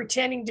someone is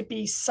pretending to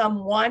be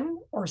someone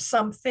or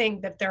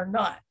something that they're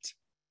not.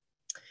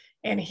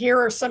 And here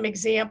are some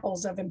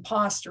examples of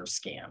imposter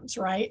scams,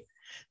 right?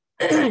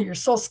 Your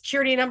Social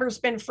Security number's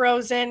been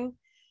frozen.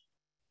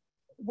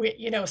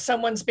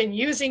 Someone's been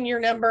using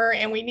your number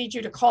and we need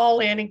you to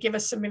call in and give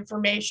us some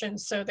information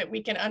so that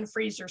we can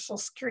unfreeze your Social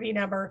Security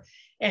number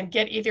and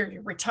get either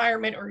your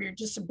retirement or your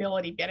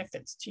disability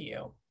benefits to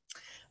you.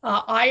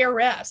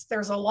 IRS,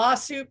 there's a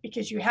lawsuit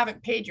because you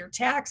haven't paid your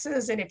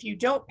taxes. And if you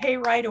don't pay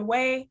right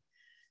away,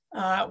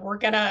 we're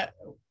gonna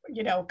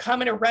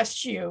come and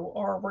arrest you,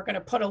 or we're going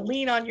to put a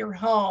lien on your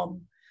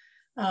home.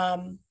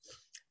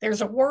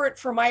 There's a warrant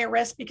for my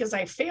arrest because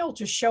I failed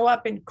to show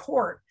up in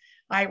court.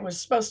 I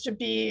was supposed to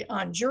be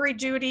on jury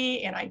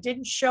duty and I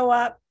didn't show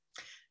up.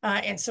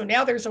 And so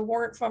now there's a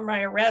warrant for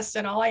my arrest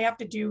and all I have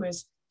to do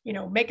is,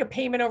 make a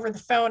payment over the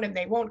phone and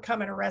they won't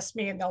come and arrest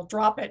me and they'll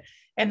drop it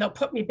and they'll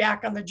put me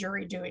back on the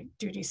jury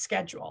duty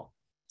schedule.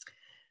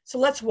 So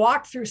let's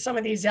walk through some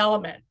of these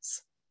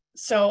elements.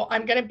 So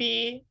I'm going to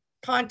be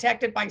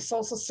contacted by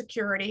Social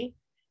Security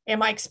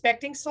Am I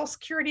expecting Social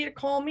Security to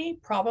call me?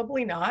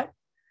 Probably not.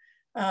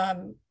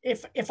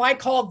 If I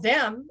called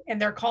them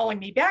and they're calling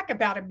me back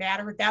about a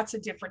matter, that's a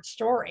different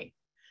story.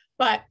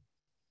 But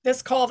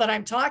this call that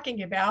I'm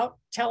talking about,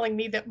 telling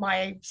me that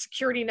my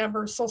security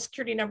number, Social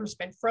Security number has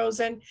been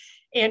frozen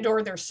and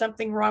or there's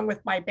something wrong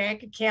with my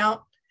bank account,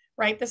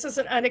 right? This is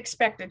an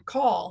unexpected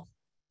call.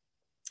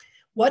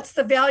 What's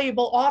the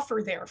valuable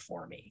offer there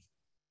for me?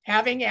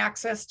 Having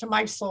access to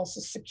my Social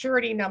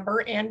Security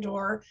number and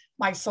or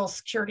my Social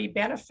Security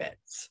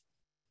benefits.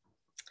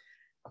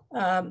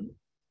 They're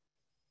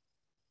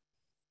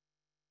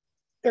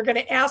going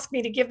to ask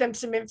me to give them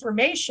some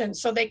information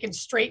so they can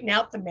straighten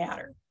out the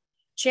matter.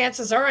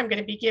 Chances are I'm going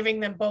to be giving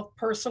them both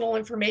personal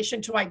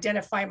information to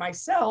identify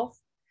myself.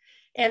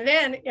 And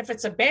then if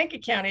it's a bank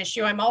account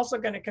issue, I'm also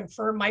going to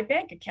confirm my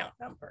bank account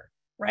number,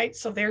 right?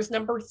 So there's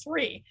number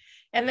 3.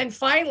 And then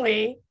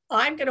finally,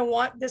 I'm going to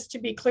want this to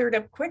be cleared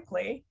up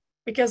quickly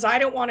because I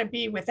don't want to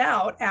be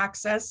without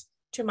access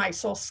to my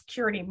Social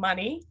Security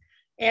money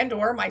and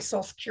or my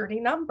Social Security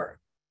number,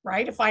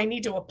 right? If I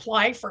need to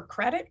apply for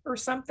credit or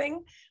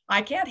something,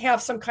 I can't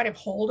have some kind of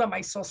hold on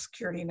my Social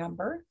Security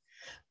number.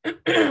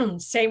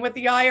 Same with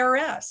the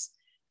IRS.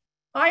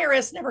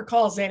 IRS never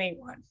calls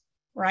anyone,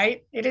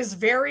 right? It is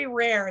very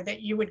rare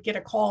that you would get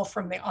a call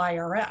from the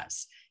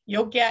IRS.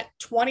 You'll get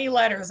 20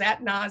 letters ad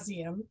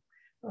nauseum,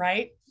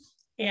 right?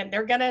 And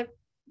they're going to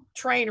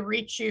try and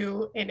reach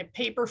you in a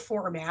paper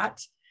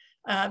format.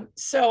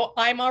 So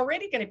I'm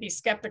already going to be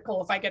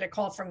skeptical if I get a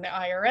call from the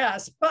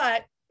IRS,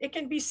 but it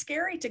can be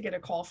scary to get a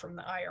call from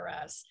the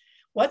IRS.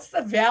 What's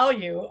the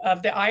value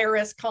of the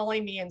IRS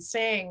calling me and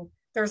saying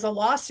there's a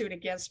lawsuit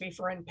against me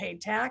for unpaid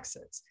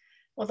taxes?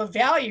 Well, the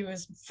value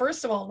is,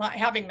 first of all, not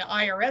having the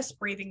IRS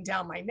breathing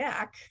down my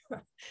neck.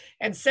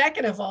 And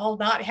second of all,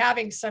 not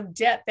having some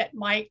debt that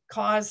might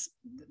cause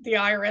the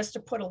IRS to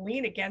put a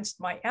lien against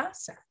my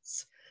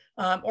assets,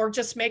 or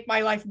just make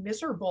my life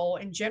miserable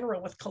in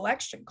general with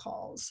collection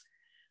calls.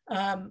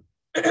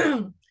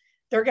 They're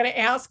going to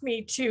ask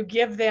me to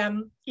give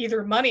them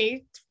either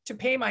money to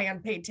pay my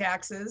unpaid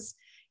taxes.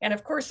 And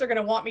of course, they're going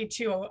to want me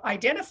to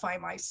identify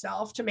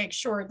myself to make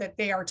sure that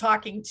they are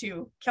talking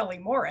to Kelly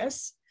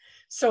Morris.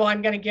 So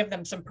I'm going to give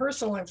them some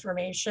personal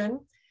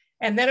information.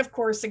 And then, of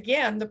course,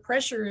 again, the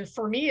pressure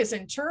for me is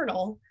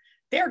internal.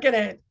 They're going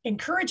to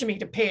encourage me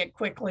to pay it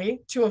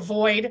quickly to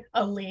avoid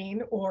a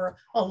lien or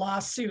a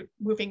lawsuit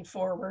moving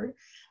forward.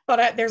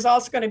 But there's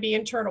also going to be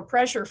internal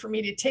pressure for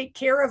me to take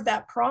care of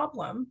that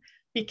problem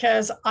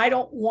because I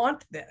don't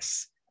want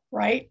this,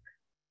 right?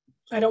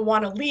 I don't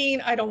want a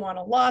lien. I don't want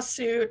a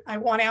lawsuit. I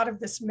want out of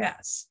this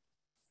mess.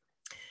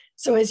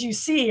 So as you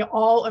see,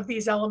 all of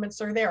these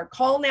elements are there.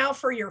 Call now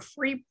for your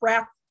free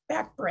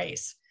back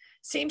brace.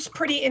 Seems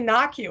pretty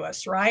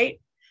innocuous,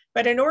 right?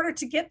 But in order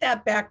to get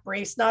that back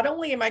brace, not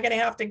only am I going to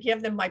have to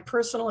give them my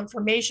personal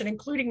information,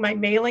 including my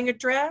mailing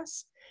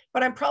address,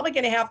 but I'm probably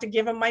going to have to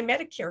give them my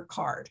Medicare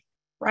card,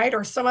 right?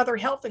 Or some other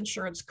health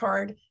insurance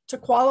card to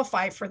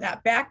qualify for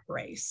that back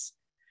brace.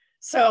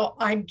 So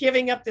I'm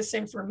giving up this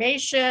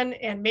information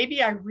and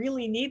maybe I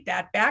really need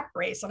that back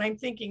brace. And I'm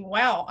thinking,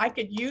 wow, I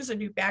could use a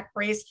new back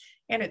brace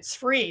and it's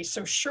free.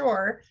 So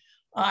sure,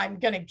 I'm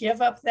going to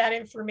give up that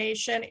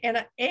information.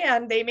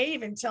 And they may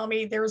even tell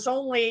me there's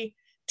only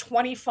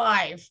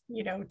 25,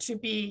 to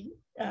be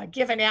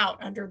given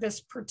out under this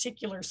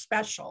particular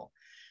special.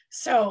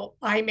 So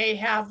I may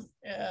have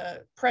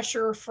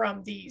pressure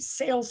from the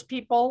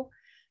salespeople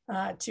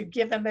to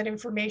give them that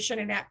information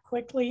and act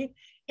quickly.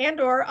 And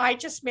or I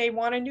just may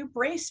want a new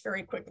brace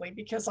very quickly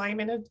because I'm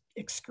in an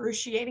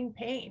excruciating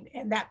pain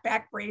and that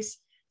back brace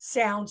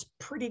sounds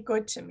pretty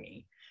good to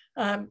me.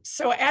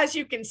 So as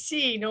you can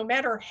see, no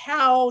matter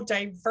how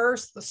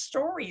diverse the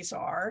stories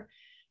are,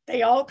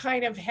 they all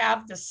kind of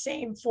have the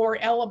same 4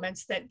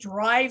 elements that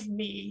drive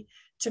me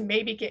to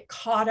maybe get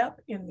caught up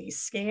in these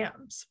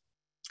scams.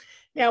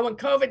 Now, when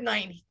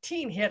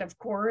COVID-19 hit, of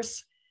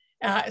course,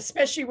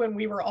 especially when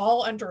we were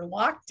all under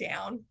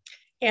lockdown,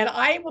 and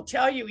I will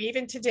tell you,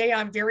 even today,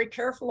 I'm very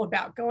careful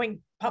about going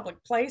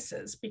public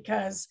places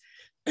because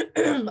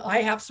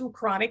I have some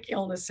chronic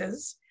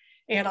illnesses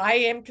and I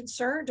am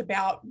concerned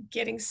about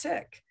getting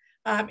sick.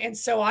 And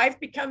so I've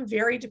become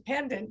very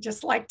dependent,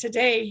 just like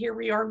today, here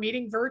we are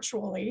meeting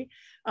virtually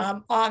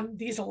on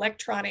these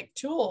electronic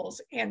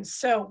tools. And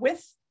so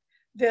with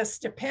this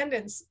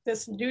dependence,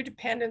 this new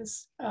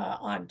dependence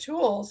on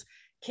tools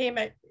came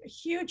a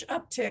huge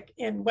uptick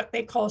in what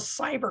they call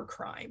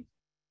cybercrime.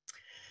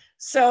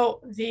 So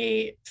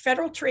the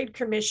Federal Trade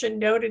Commission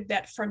noted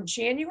that from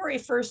January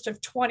 1st of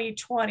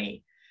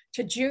 2020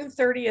 to June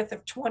 30th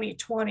of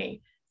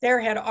 2020, there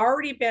had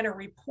already been a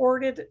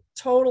reported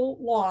total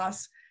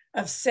loss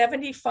of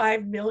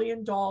 $75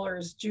 million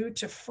due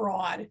to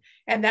fraud,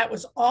 and that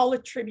was all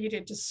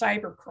attributed to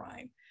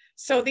cybercrime.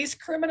 So these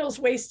criminals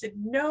wasted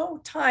no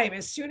time.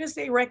 As soon as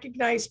they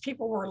recognized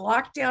people were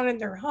locked down in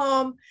their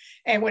home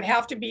and would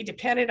have to be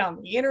dependent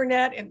on the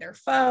internet and their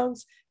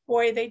phones,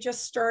 boy, they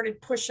just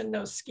started pushing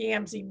those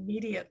scams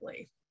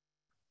immediately.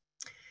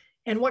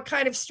 And what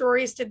kind of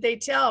stories did they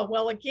tell?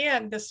 Well,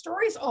 again, the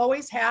stories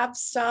always have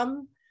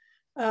some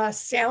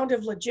sound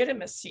of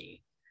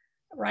legitimacy,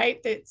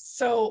 right?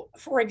 So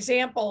for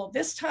example,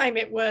 this time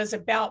it was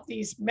about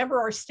these, remember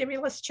our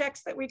stimulus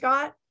checks that we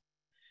got?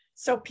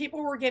 So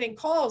people were getting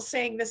calls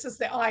saying, this is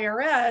the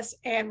IRS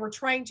and we're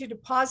trying to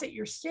deposit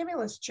your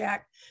stimulus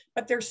check,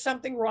 but there's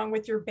something wrong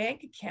with your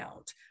bank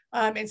account.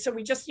 And so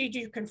we just need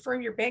you to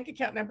confirm your bank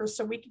account number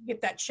so we can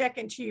get that check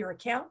into your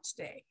account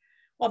today.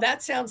 Well,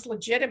 that sounds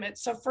legitimate.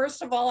 So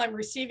first of all, I'm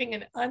receiving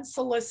an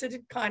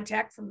unsolicited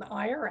contact from the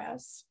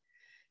IRS.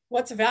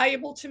 What's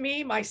valuable to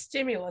me? My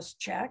stimulus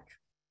check.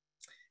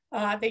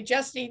 They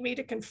just need me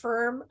to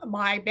confirm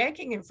my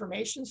banking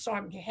information. So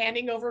I'm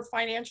handing over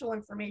financial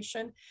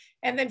information.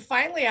 And then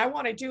finally, I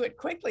want to do it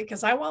quickly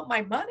because I want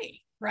my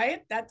money,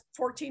 right? That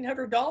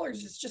 $1,400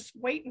 is just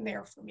waiting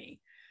there for me.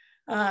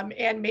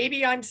 And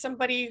maybe I'm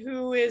somebody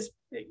who is,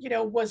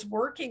 was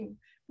working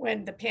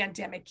when the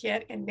pandemic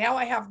hit and now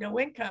I have no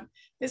income.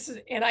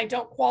 And I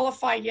don't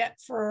qualify yet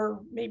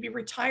for maybe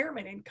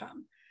retirement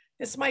income.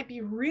 This might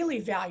be really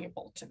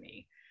valuable to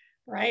me.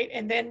 Right.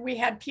 And then we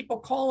had people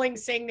calling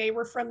saying they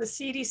were from the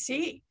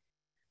CDC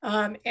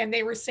and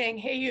they were saying,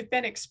 hey, you've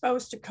been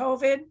exposed to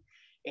COVID.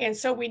 And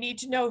so we need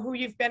to know who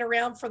you've been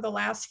around for the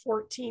last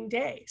 14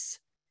 days.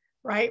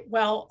 Right.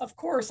 Well, of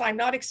course, I'm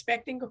not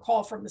expecting a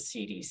call from the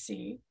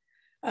CDC.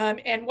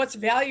 And what's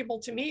valuable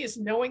to me is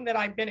knowing that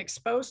I've been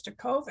exposed to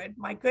COVID,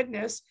 my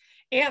goodness.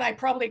 And I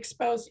probably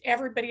exposed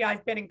everybody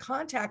I've been in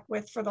contact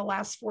with for the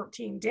last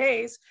 14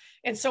 days.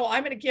 And so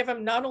I'm going to give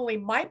them not only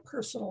my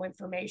personal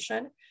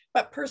information,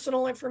 but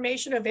personal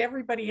information of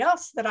everybody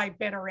else that I've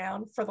been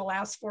around for the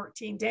last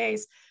 14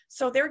 days.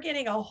 So they're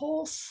getting a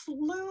whole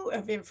slew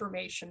of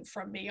information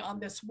from me on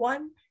this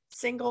one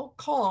single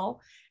call.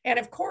 And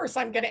of course,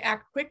 I'm going to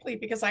act quickly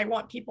because I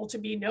want people to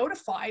be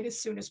notified as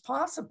soon as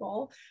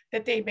possible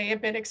that they may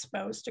have been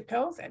exposed to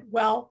COVID.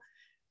 Well,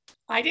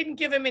 I didn't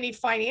give them any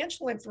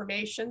financial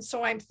information,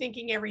 so I'm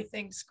thinking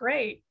everything's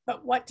great.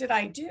 But what did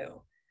I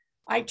do?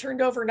 I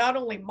turned over not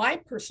only my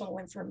personal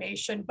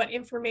information, but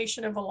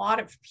information of a lot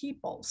of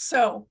people.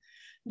 So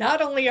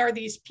not only are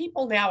these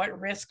people now at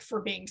risk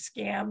for being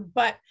scammed,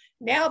 but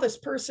now this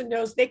person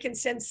knows they can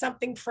send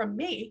something from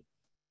me.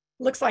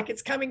 Looks like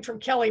it's coming from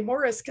Kelly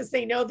Morris because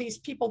they know these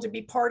people to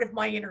be part of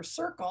my inner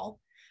circle,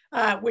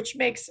 which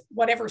makes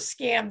whatever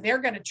scam they're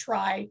going to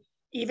try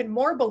even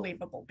more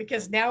believable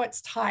because now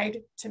it's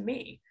tied to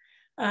me.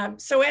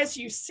 So as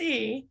you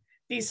see,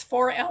 these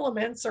four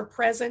elements are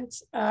present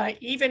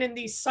even in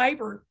these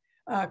cyber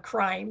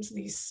crimes,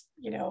 these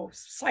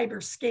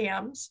cyber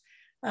scams,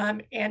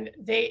 and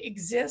they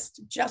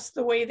exist just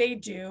the way they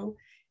do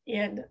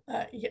in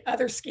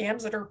other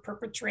scams that are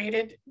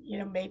perpetrated,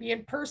 maybe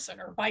in person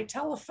or by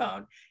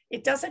telephone.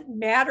 It doesn't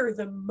matter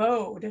the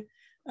mode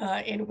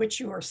in which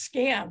you are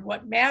scammed.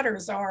 What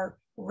matters are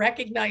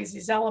recognize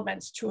these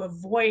elements to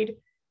avoid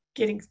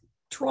getting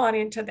drawn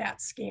into that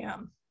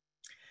scam.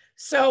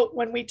 So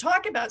when we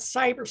talk about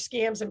cyber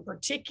scams in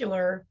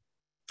particular,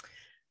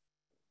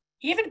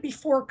 even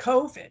before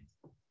COVID,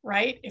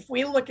 right? If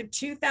we look at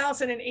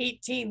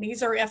 2018,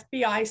 these are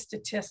FBI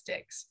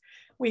statistics.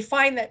 We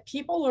find that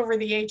people over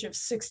the age of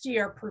 60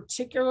 are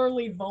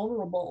particularly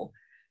vulnerable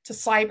to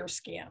cyber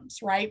scams,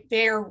 right?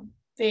 They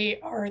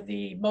are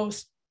the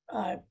most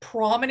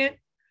prominent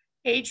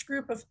age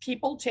group of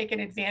people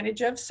taken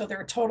advantage of. So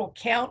their total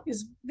count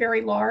is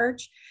very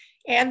large.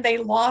 And they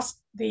lost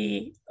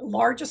the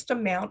largest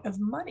amount of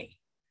money,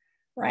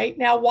 right?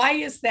 Now, why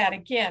is that?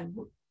 Again,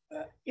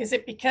 is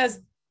it because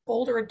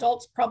older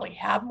adults probably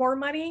have more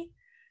money?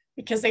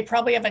 Because they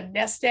probably have a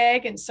nest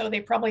egg, and so they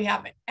probably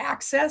have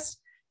access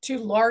to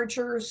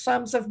larger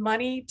sums of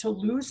money to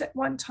lose at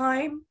one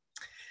time?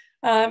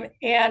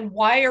 And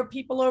why are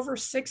people over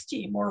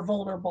 60 more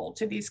vulnerable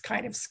to these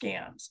kind of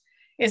scams?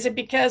 Is it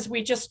because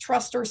we just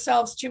trust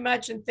ourselves too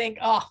much and think,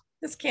 oh,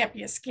 this can't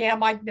be a scam,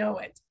 I know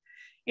it?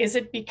 Is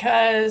it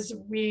because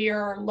we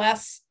are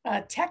less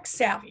tech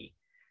savvy,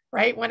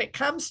 right? When it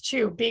comes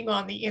to being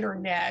on the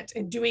internet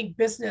and doing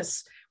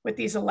business with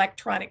these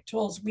electronic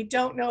tools, we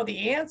don't know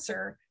the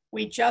answer.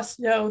 We just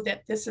know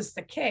that this is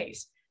the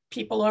case.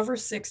 People over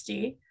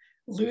 60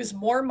 lose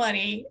more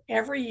money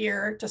every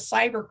year to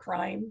cyber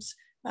crimes,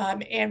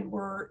 and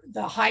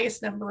the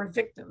highest number of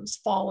victims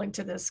fall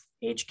into this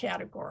age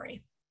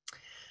category.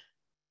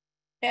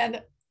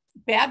 And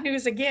bad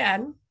news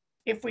again,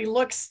 if we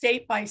look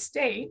state by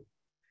state,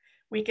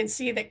 we can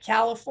see that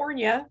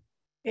California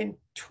in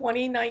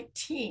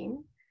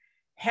 2019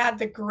 had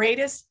the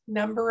greatest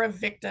number of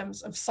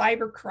victims of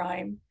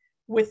cybercrime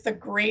with the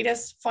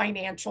greatest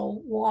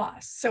financial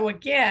loss. So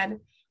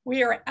again,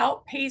 we are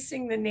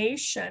outpacing the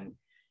nation.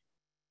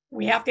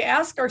 We have to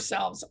ask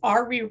ourselves,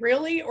 are we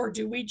really, or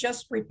do we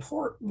just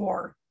report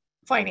more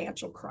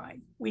financial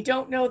crime? We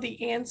don't know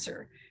the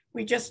answer.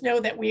 We just know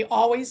that we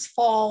always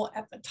fall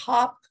at the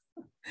top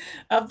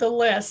of the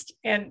list,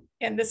 and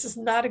this is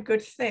not a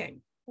good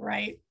thing.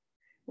 Right?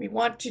 We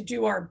want to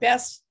do our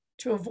best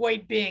to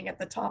avoid being at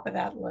the top of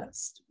that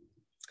list.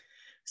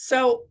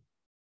 So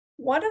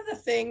one of the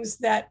things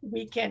that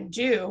we can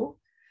do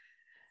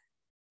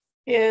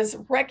is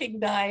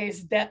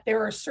recognize that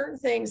there are certain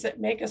things that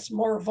make us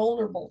more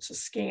vulnerable to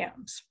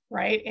scams,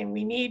 right? And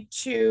we need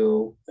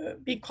to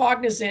be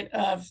cognizant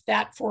of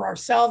that for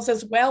ourselves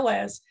as well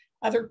as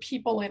other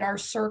people in our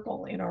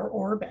circle, in our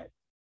orbit.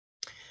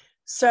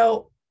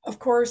 So, of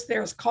course,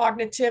 there's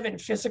cognitive and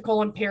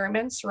physical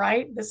impairments,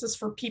 right? This is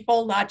for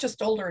people, not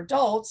just older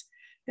adults.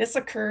 This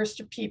occurs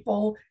to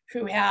people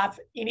who have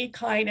any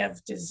kind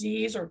of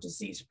disease or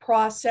disease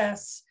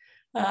process,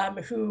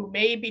 who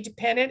may be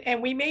dependent,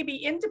 and we may be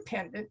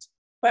independent,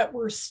 but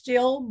we're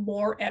still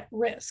more at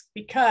risk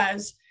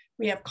because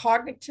we have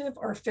cognitive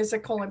or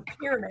physical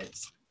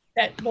impairments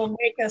that will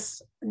make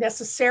us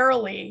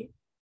necessarily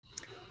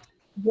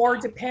more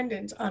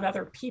dependent on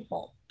other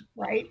people,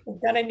 right?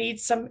 We're going to need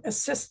some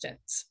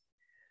assistance.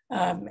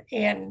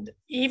 And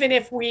even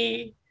if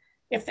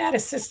that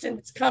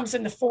assistance comes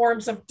in the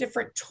forms of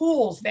different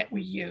tools that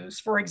we use,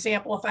 for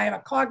example, if I have a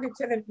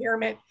cognitive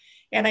impairment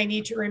and I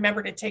need to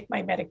remember to take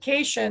my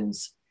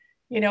medications,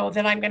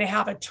 then I'm going to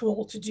have a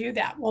tool to do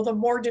that. Well, the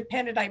more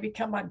dependent I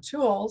become on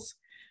tools,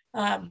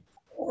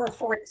 or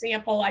for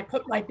example, I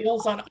put my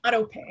bills on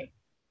auto pay.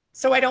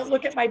 So I don't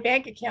look at my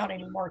bank account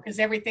anymore because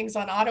everything's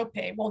on auto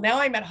pay. Well, now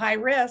I'm at high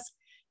risk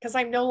because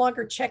I'm no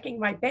longer checking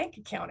my bank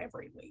account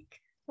every week,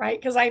 right?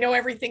 Because I know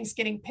everything's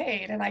getting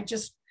paid and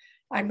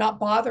I'm not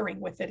bothering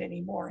with it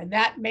anymore. And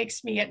that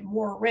makes me at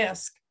more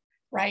risk,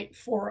 right,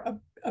 for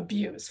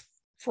abuse,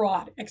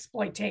 fraud,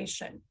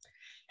 exploitation,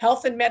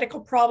 health and medical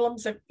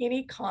problems of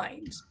any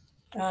kind.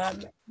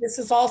 This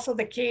is also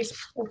the case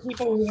for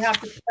people who have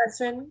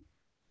depression,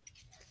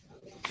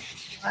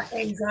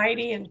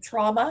 anxiety, and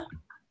trauma.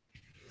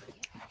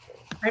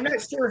 I'm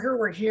not sure who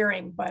we're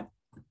hearing, but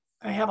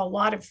I have a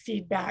lot of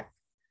feedback.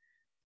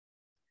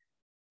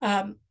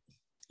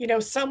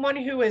 Someone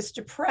who is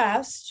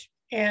depressed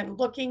and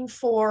looking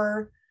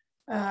for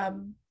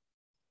some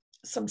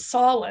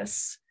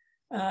solace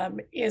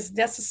is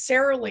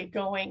necessarily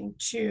going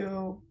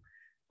to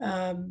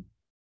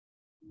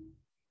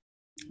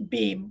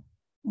be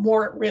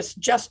more at risk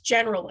just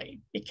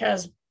generally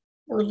because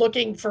we're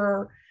looking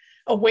for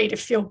a way to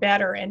feel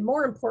better. And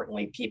more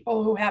importantly,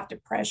 people who have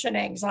depression,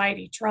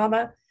 anxiety,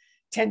 trauma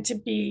tend to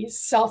be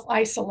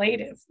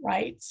self-isolative,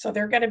 right? So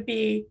they're going to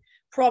be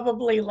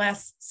probably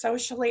less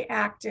socially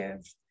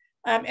active.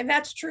 And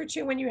that's true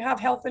too when you have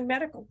health and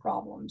medical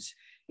problems.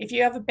 If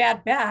you have a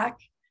bad back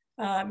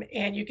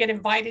and you get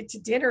invited to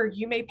dinner,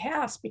 you may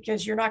pass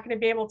because you're not going to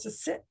be able to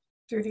sit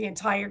through the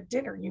entire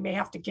dinner. You may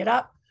have to get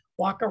up,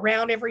 walk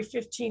around every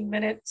 15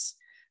 minutes.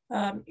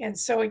 And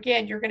so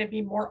again, you're going to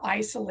be more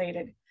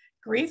isolated.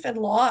 Grief and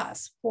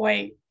loss,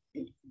 boy,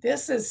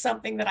 this is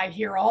something that I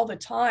hear all the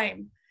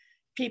time.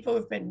 People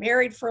who've been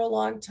married for a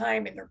long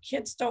time and their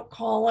kids don't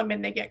call them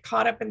and they get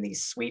caught up in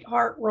these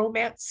sweetheart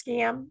romance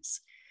scams.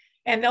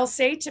 And they'll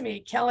say to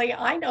me, Kelly,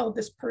 I know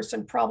this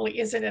person probably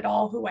isn't at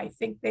all who I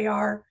think they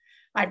are.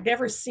 I've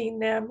never seen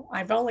them.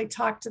 I've only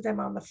talked to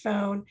them on the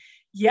phone.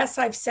 Yes,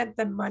 I've sent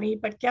them money,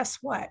 but guess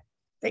what?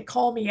 They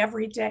call me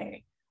every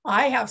day.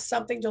 I have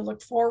something to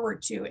look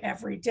forward to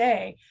every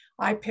day.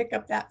 I pick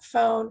up that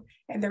phone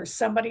and there's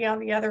somebody on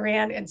the other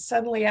end and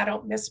suddenly I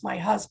don't miss my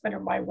husband or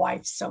my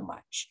wife so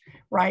much,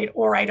 right?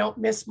 Or I don't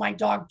miss my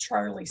dog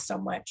Charlie so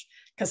much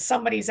because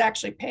somebody's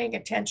actually paying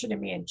attention to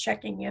me and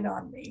checking in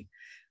on me.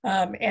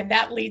 And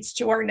that leads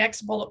to our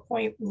next bullet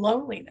point,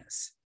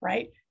 loneliness,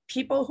 right?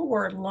 People who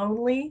are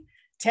lonely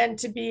tend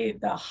to be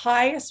the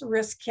highest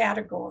risk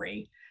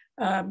category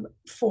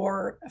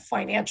for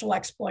financial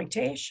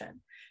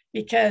exploitation,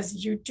 because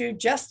you do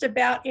just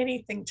about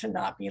anything to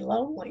not be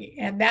lonely.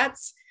 And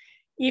that's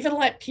even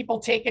let people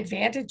take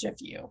advantage of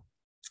you.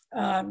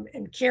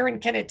 And Karen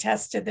can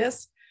attest to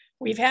this.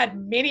 We've had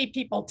many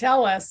people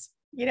tell us,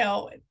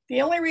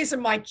 the only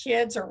reason my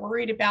kids are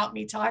worried about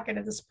me talking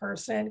to this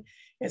person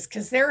is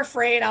because they're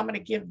afraid I'm going to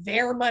give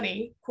their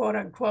money, quote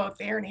unquote,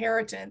 their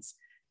inheritance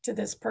to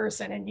this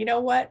person. And you know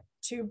what?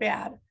 Too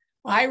bad.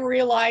 I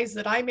realize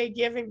that I may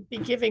be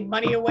giving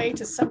money away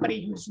to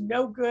somebody who's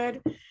no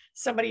good,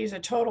 somebody who's a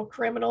total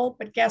criminal,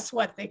 but guess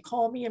what? They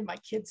call me and my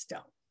kids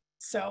don't.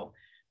 So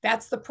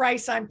that's the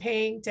price I'm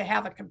paying to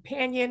have a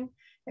companion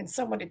and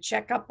someone to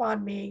check up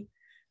on me.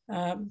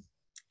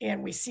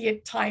 And we see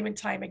it time and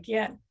time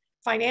again.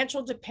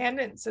 Financial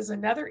dependence is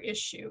another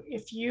issue.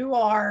 If you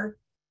are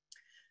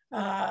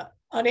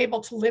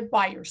unable to live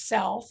by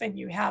yourself and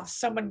you have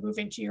someone move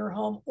into your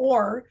home,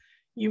 or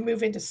you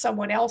move into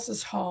someone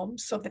else's home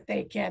so that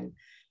they can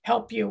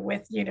help you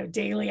with,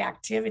 daily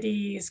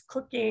activities,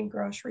 cooking,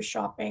 grocery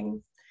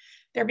shopping,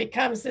 there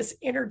becomes this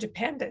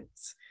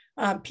interdependence.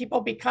 People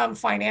become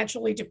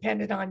financially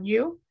dependent on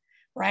you,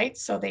 right?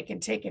 So they can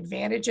take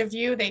advantage of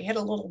you. They hit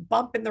a little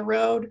bump in the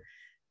road.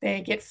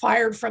 They get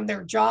fired from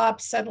their job,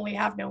 suddenly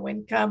have no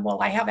income.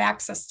 Well, I have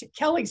access to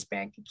Kelly's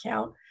bank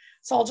account,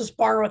 so I'll just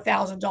borrow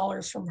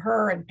 $1,000 from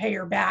her and pay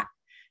her back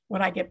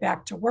when I get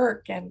back to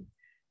work. And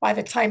by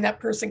the time that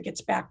person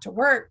gets back to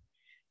work,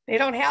 they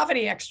don't have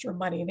any extra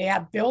money. They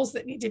have bills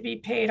that need to be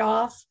paid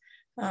off,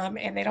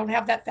 and they don't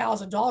have that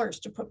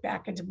 $1,000 to put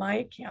back into my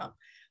account.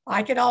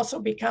 I can also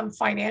become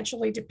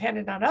financially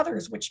dependent on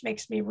others, which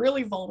makes me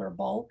really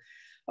vulnerable.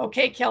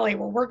 Okay, Kelly,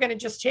 well, we're going to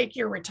just take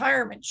your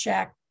retirement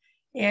check.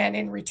 And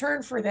in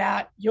return for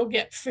that, you'll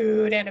get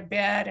food and a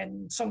bed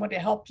and someone to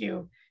help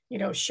you,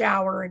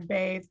 shower and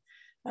bathe.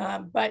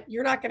 But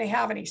you're not going to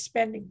have any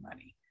spending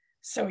money.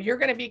 So you're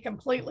going to be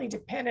completely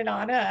dependent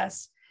on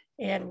us,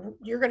 and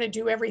you're going to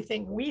do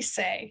everything we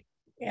say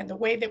and the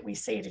way that we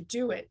say to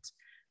do it,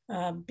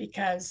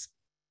 because,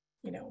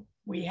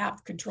 we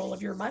have control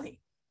of your money.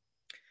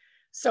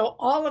 So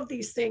all of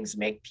these things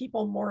make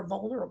people more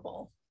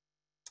vulnerable.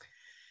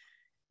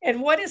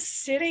 And what is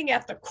sitting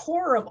at the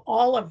core of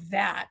all of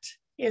that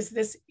is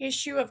this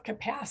issue of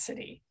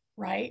capacity,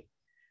 right?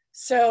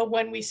 So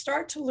when we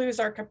start to lose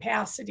our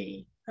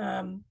capacity,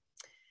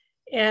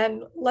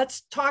 and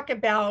let's talk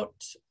about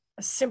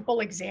simple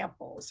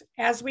examples.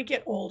 As we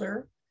get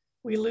older,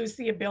 we lose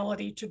the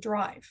ability to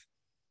drive.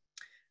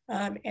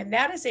 And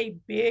that is a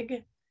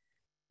big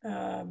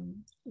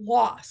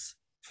loss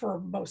for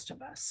most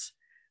of us.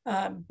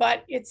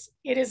 But it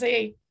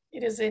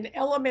is an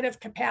element of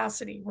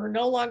capacity. We're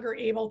no longer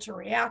able to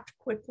react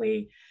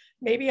quickly.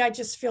 Maybe I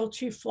just feel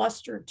too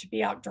flustered to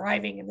be out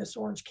driving in this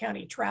Orange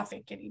County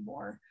traffic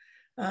anymore.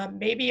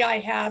 Maybe I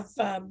have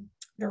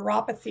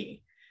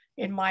neuropathy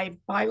in my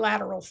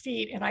bilateral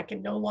feet and I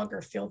can no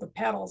longer feel the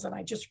pedals and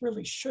I just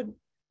really shouldn't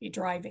be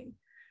driving.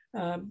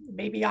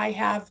 Maybe I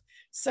have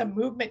some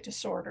movement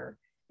disorder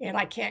and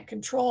I can't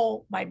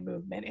control my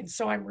movement. And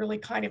so I'm really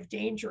kind of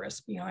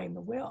dangerous behind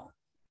the wheel.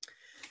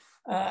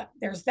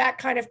 There's that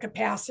kind of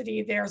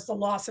capacity. There's the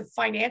loss of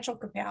financial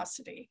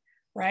capacity,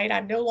 right?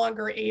 I'm no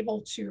longer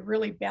able to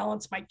really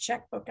balance my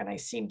checkbook and I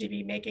seem to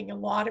be making a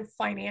lot of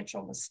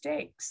financial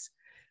mistakes.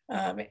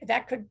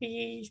 That could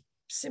be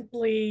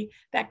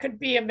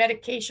a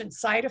medication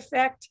side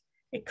effect.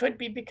 It could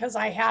be because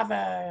I have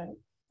a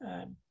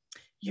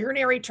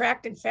urinary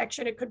tract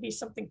infection. It could be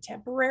something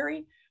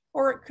temporary,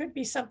 or it could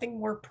be something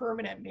more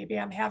permanent. Maybe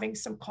I'm having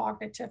some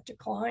cognitive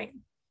decline.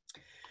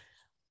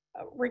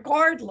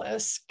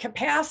 Regardless,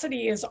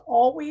 capacity is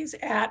always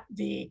at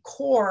the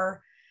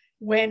core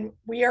when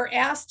we are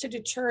asked to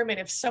determine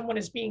if someone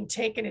is being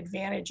taken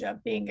advantage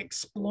of, being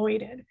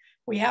exploited.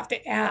 We have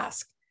to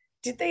ask,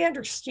 did they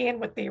understand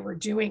what they were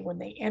doing when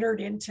they entered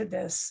into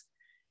this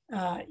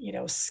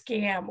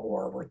scam,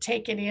 or were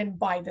taken in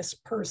by this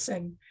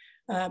person,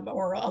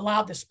 or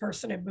allowed this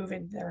person to move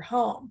into their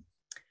home?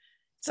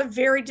 It's a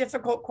very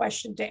difficult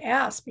question to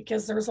ask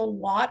because there's a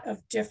lot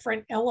of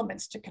different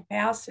elements to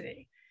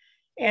capacity.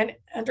 And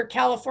under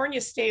California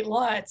state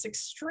law, it's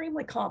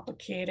extremely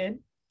complicated.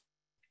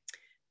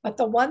 But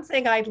the one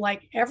thing I'd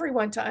like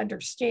everyone to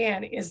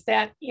understand is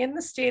that in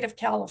the state of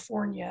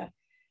California,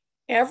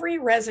 every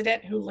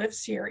resident who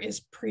lives here is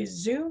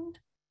presumed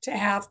to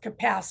have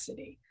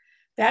capacity.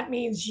 That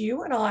means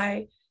you and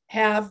I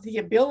have the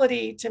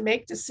ability to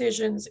make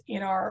decisions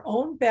in our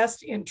own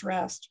best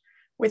interest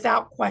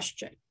without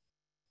question,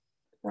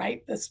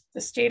 right?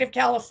 The state of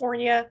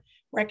California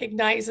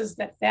recognizes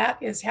that that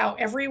is how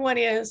everyone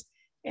is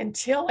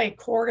until a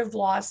court of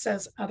law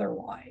says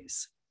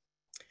otherwise.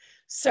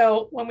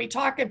 So when we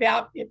talk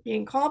about it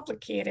being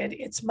complicated,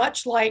 it's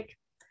much like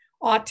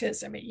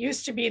autism. It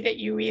used to be that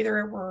you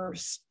either were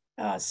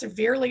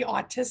severely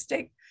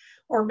autistic,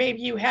 or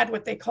maybe you had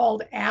what they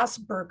called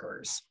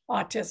Asperger's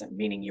autism,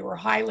 meaning you were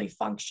highly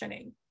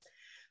functioning.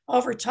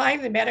 Over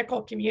time, the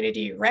medical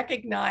community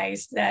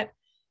recognized that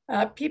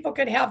people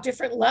could have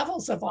different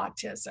levels of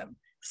autism.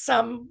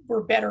 Some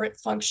were better at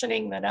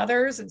functioning than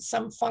others, and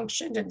some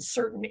functioned in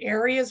certain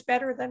areas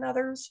better than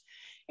others.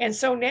 And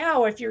so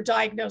now if you're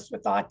diagnosed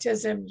with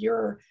autism,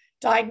 you're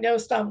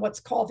diagnosed on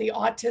what's called the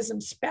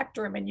autism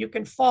spectrum, and you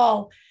can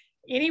fall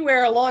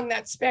anywhere along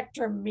that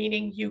spectrum,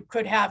 meaning you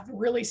could have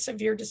really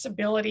severe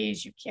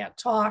disabilities, you can't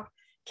talk,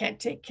 can't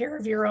take care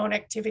of your own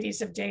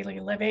activities of daily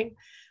living,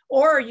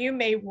 or you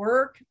may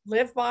work,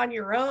 live on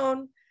your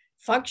own,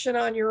 function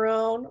on your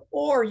own,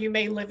 or you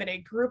may live in a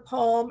group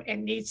home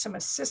and need some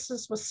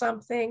assistance with some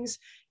things.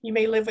 You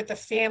may live with a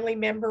family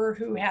member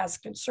who has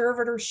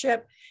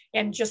conservatorship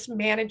and just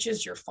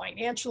manages your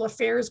financial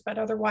affairs, but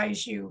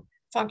otherwise you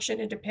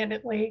function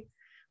independently.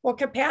 Well,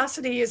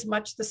 capacity is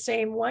much the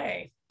same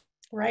way,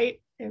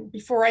 right? And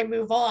before I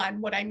move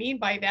on, what I mean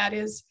by that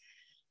is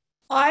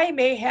I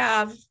may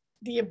have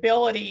the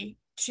ability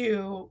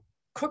to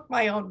cook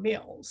my own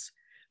meals,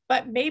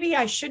 but maybe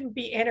I shouldn't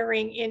be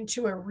entering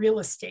into a real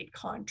estate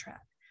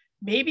contract.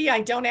 Maybe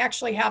I don't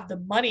actually have the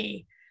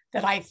money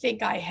that I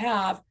think I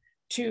have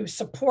to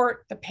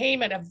support the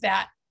payment of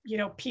that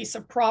piece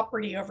of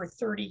property over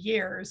 30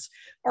 years.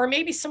 Or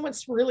maybe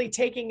someone's really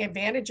taking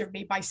advantage of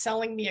me by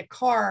selling me a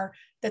car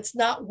that's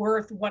not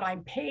worth what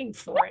I'm paying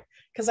for it,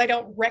 because I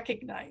don't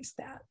recognize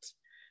that.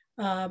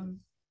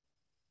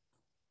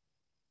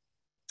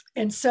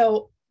 And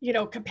so,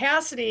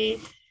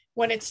 capacity,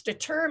 when it's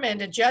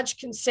determined, a judge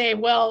can say,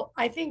 well,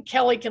 I think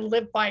Kelly can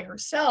live by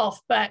herself,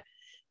 but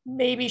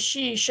maybe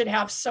she should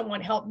have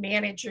someone help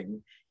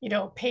managing,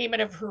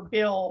 payment of her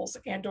bills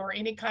and or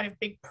any kind of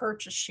big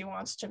purchase she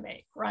wants to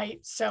make, right?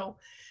 So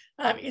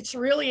it's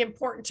really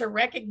important to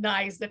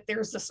recognize that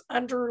there's this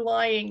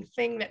underlying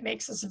thing that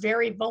makes us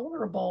very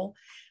vulnerable.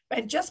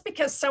 And just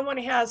because someone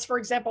has, for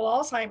example,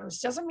 Alzheimer's,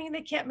 doesn't mean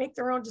they can't make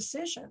their own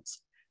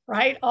decisions,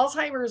 right?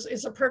 Alzheimer's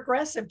is a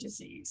progressive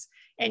disease,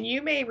 and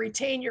you may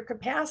retain your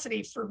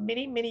capacity for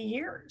many, many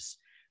years,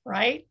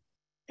 right?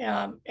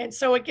 And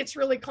so it gets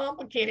really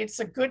complicated. It's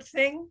a good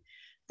thing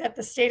that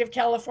the state of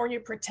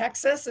California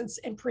protects us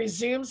and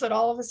presumes that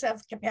all of us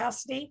have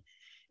capacity.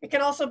 It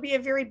can also be a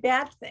very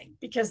bad thing,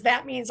 because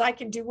that means I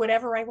can do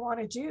whatever I want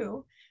to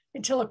do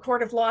until a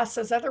court of law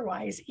says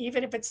otherwise,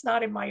 even if it's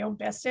not in my own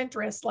best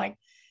interest, like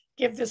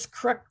give this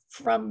crook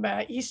from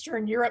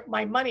Eastern Europe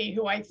my money,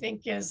 who I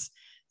think is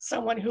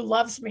someone who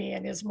loves me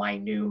and is my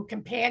new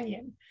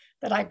companion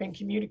that I've been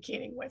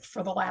communicating with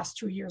for the last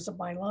 2 years of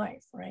my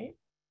life, right?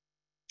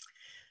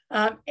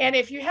 And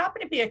if you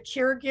happen to be a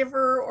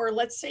caregiver, or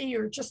let's say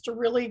you're just a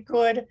really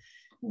good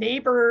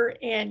neighbor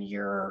and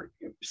you're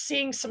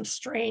seeing some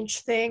strange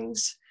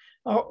things,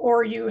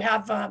 or you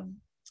have,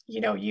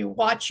 you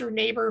watch your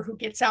neighbor who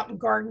gets out and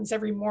gardens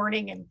every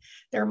morning and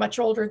they're much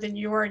older than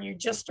you are, and you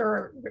just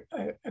are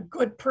a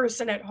good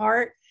person at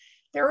heart,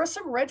 there are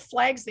some red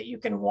flags that you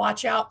can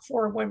watch out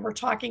for when we're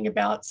talking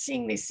about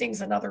seeing these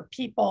things in other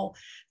people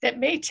that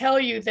may tell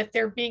you that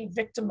they're being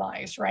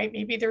victimized, right?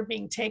 Maybe they're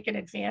being taken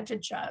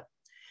advantage of.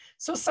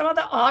 So some of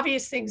the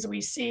obvious things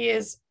we see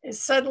is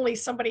suddenly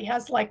somebody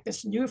has like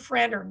this new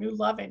friend or new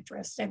love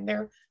interest, and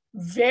they're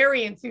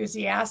very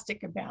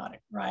enthusiastic about it,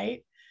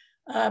 right?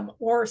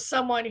 Or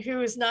someone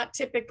who is not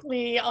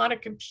typically on a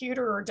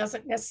computer or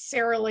doesn't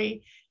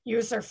necessarily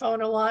use their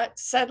phone a lot,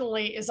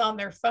 suddenly is on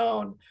their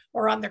phone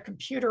or on their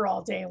computer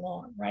all day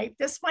long, right?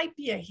 This might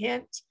be a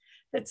hint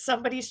that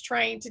somebody's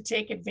trying to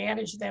take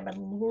advantage of them and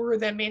lure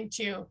them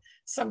into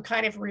some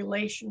kind of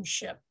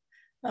relationship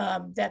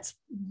that's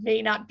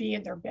may not be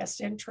in their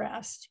best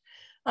interest.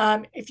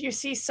 If you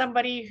see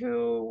somebody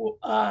who,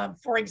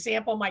 for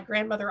example, my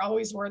grandmother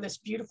always wore this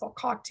beautiful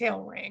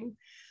cocktail ring,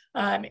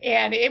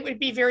 and it would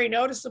be very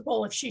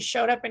noticeable if she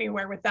showed up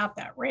anywhere without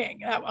that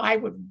ring. I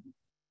would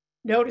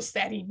notice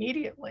that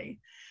immediately.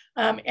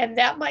 And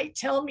that might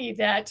tell me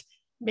that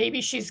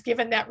maybe she's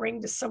given that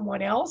ring to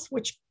someone else,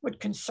 which would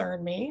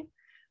concern me.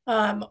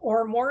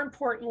 Or more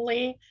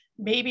importantly,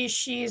 maybe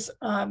she's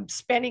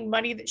spending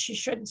money that she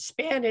shouldn't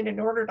spend, and in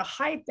order to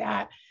hide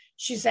that,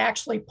 she's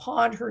actually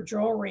pawned her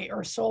jewelry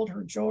or sold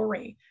her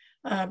jewelry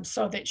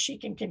so that she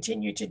can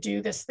continue to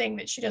do this thing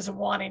that she doesn't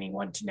want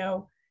anyone to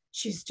know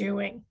she's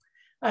doing.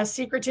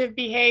 Secretive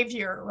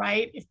behavior,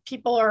 right?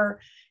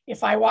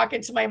 If I walk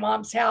into my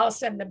mom's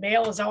house and the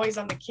mail is always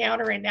on the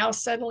counter, and now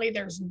suddenly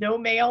there's no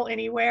mail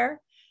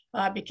anywhere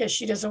because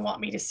she doesn't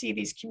want me to see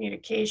these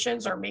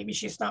communications, or maybe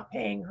she's not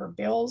paying her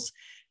bills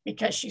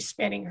because she's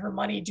spending her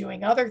money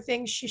doing other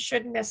things she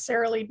shouldn't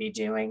necessarily be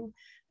doing.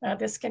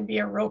 This can be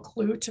a real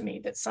clue to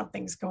me that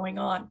something's going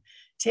on.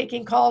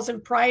 Taking calls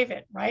in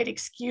private, right?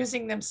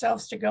 Excusing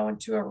themselves to go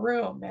into a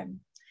room and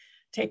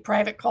take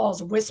private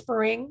calls,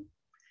 whispering,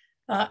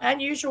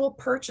 unusual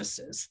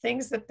purchases,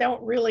 things that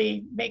don't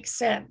really make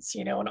sense.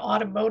 An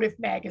automotive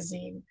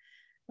magazine,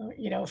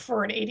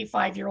 for an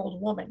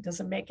 85-year-old woman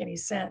doesn't make any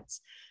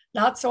sense.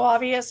 Not so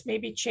obvious,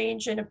 maybe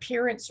change in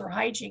appearance or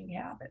hygiene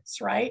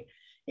habits, right?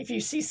 If you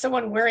see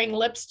someone wearing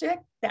lipstick,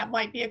 that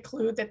might be a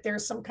clue that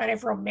there's some kind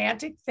of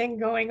romantic thing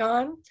going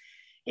on.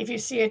 If you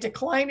see a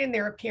decline in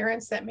their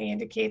appearance, that may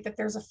indicate that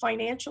there's a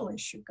financial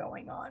issue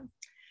going on.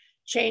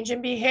 Change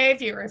in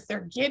behavior. If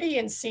they're giddy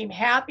and seem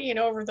happy and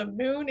over the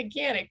moon,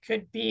 again, it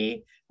could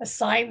be a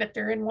sign that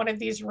they're in one of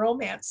these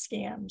romance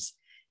scams.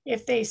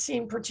 If they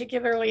seem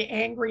particularly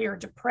angry or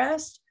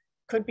depressed,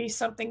 could be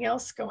something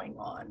else going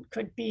on.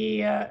 Could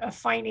be a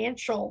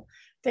financial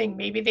thing.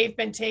 Maybe they've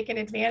been taken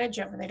advantage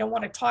of and they don't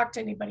want to talk to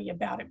anybody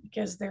about it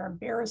because they're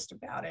embarrassed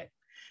about it.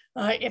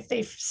 If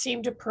they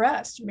seem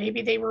depressed,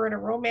 maybe they were in a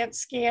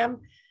romance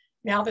scam.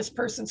 Now this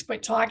person's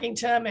quit talking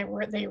to them,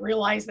 and they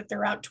realize that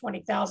they're out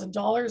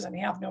 $20,000 and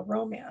have no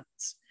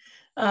romance.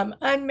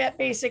 Unmet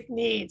basic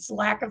needs,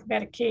 lack of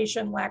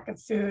medication, lack of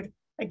food,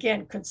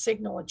 again, could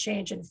signal a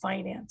change in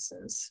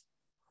finances.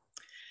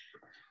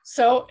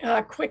 So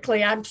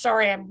quickly, I'm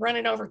sorry, I'm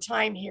running over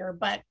time here,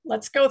 but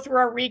let's go through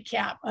our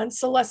recap.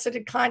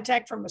 Unsolicited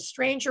contact from a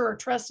stranger or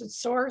trusted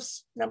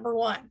source, number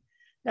one.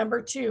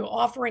 Number two,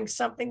 offering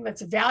something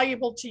that's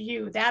valuable to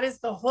you. That is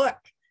the hook.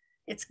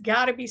 It's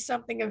got to be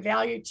something of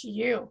value to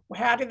you.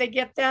 How do they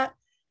get that?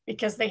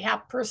 Because they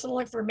have personal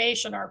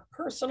information. Our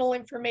personal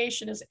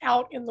information is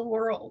out in the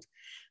world.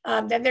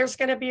 Then there's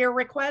going to be a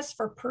request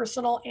for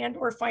personal and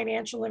or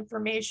financial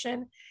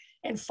information.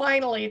 And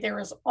finally, there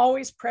is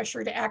always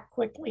pressure to act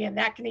quickly, and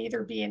that can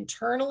either be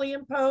internally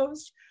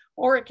imposed,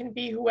 or it can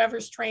be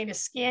whoever's trying to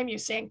scam you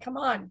saying, come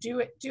on, do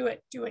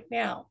it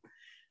now.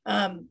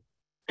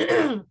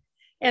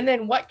 And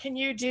then what can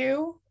you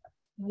do?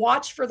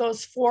 Watch for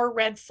those 4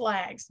 red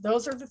flags.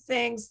 Those are the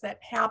things that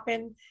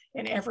happen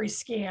in every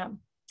scam.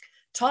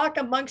 Talk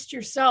amongst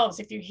yourselves.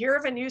 If you hear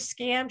of a new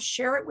scam,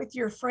 share it with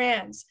your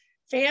friends,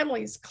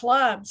 families,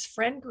 clubs,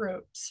 friend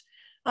groups.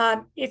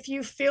 If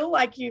you feel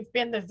like you've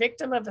been the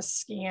victim of a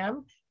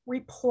scam,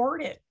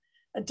 report it.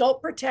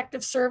 Adult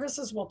Protective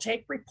Services will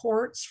take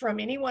reports from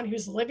anyone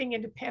who's living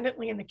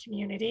independently in the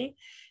community,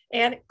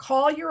 and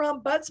call your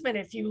ombudsman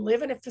if you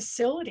live in a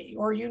facility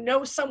or you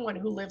know someone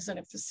who lives in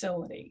a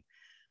facility.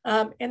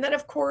 And then,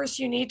 of course,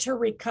 you need to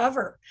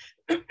recover.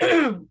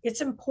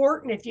 It's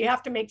important if you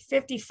have to make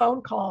 50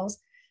 phone calls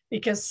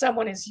because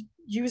someone is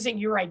using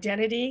your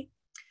identity,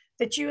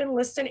 that you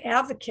enlist an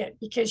advocate,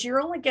 because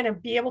you're only going to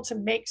be able to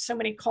make so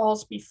many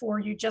calls before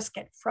you just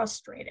get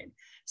frustrated.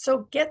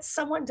 So get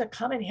someone to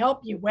come and help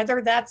you,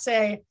 whether that's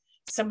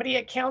somebody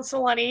at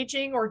Council on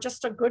Aging or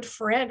just a good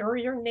friend or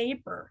your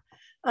neighbor.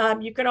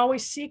 You can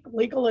always seek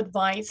legal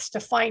advice to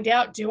find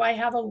out, do I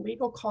have a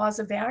legal cause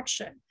of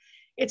action?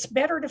 It's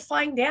better to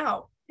find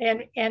out,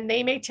 and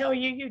they may tell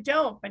you you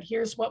don't, but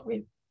here's what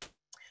we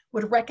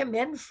would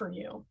recommend for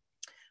you.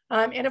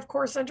 And of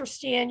course,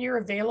 understand your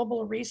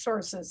available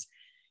resources.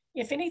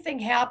 If anything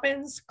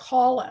happens,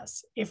 call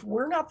us. If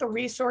we're not the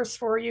resource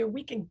for you,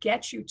 we can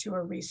get you to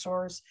a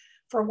resource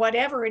for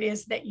whatever it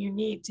is that you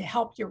need to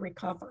help you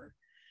recover.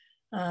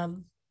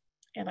 And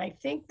I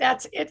think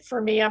that's it for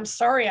me. I'm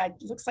sorry, it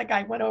looks like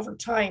I went over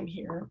time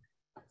here.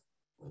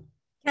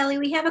 Kelly,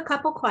 we have a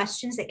couple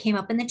questions that came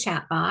up in the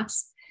chat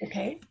box.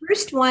 Okay.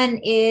 First one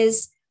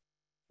is,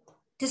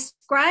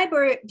 describe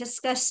or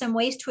discuss some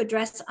ways to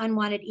address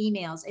unwanted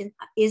emails.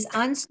 Is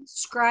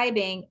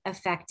unsubscribing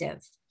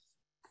effective?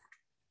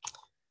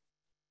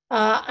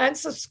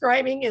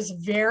 Unsubscribing is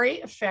very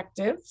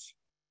effective.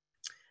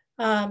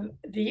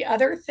 The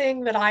other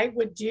thing that I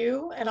would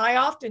do, and I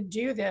often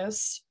do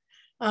this,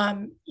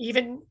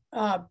 even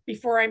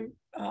before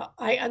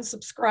I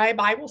unsubscribe,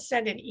 I will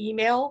send an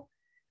email,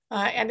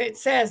 and it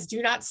says,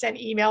 do not send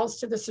emails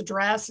to this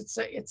address.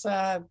 It's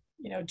a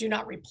do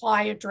not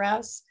reply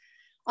address.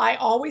 I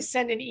always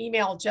send an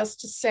email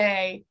just to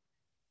say,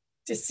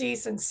 to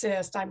cease and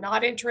desist. I'm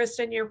not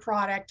interested in your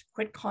product.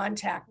 Quit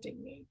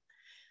contacting me.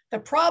 The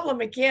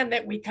problem, again,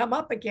 that we come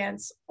up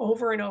against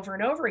over and over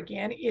and over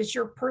again is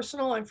your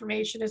personal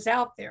information is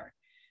out there.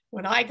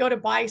 When I go to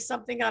buy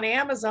something on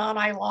Amazon,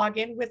 I log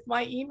in with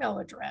my email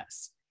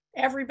address.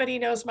 Everybody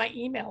knows my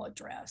email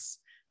address.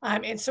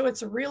 And so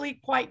it's really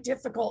quite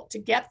difficult to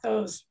get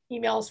those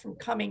emails from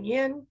coming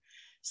in.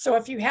 So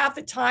if you have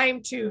the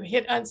time to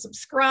hit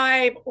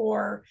unsubscribe,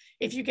 or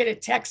if you get a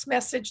text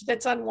message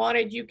that's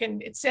unwanted,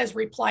 it says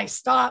reply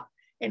stop,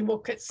 and we'll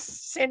keep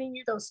sending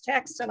you those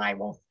texts, and I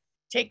will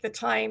take the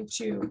time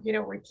to,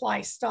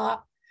 reply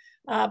stop.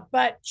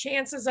 But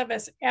chances of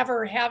us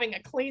ever having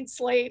a clean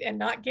slate and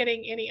not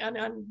getting any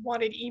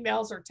unwanted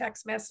emails or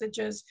text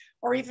messages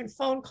or even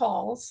phone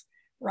calls,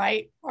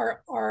 right,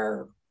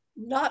 are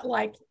not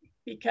likely,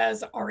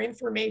 because our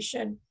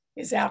information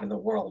is out in the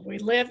world. We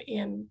live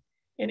in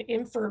an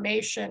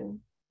information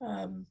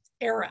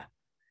era.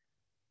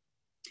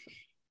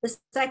 The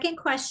second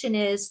question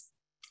is,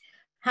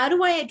 how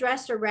do I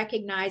address or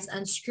recognize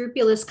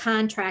unscrupulous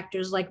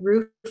contractors like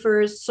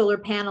roofers, solar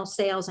panel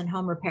sales, and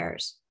home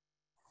repairs?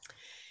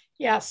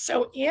 Yeah,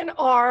 so in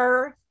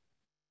our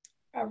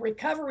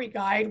recovery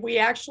guide, we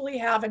actually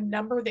have a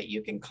number that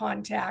you can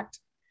contact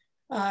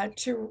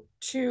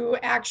to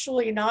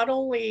actually not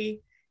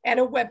only at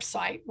a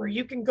website where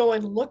you can go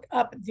and look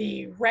up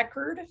the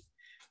record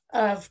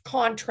of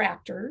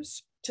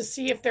contractors to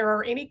see if there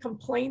are any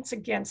complaints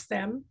against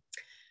them.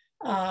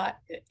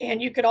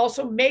 And you could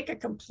also make a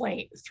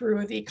complaint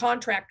through the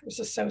Contractors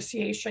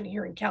Association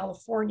here in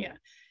California.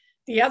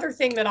 The other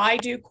thing that I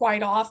do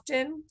quite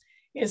often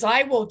is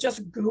I will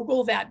just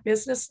Google that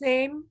business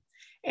name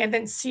and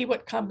then see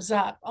what comes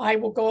up. I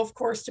will go, of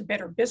course, to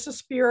Better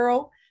Business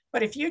Bureau,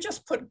 but if you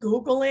just put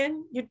Google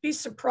in, you'd be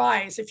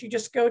surprised. If you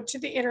just go to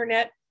the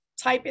internet,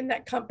 type in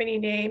that company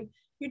name,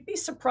 you'd be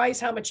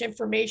surprised how much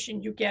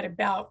information you get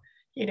about,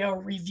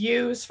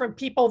 reviews from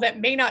people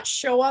that may not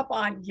show up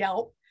on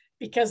Yelp,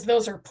 because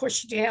those are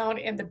pushed down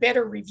and the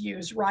better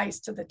reviews rise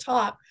to the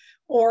top,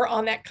 or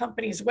on that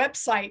company's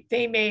website,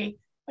 they may,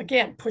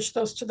 again, push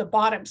those to the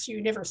bottom. So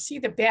you never see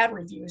the bad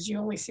reviews, you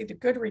only see the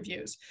good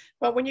reviews.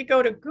 But when you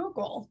go to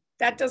Google,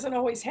 that doesn't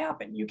always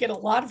happen. You get a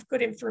lot of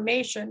good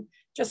information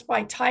just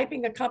by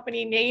typing a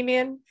company name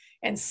in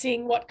and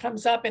seeing what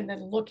comes up and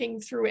then looking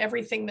through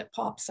everything that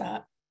pops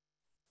up.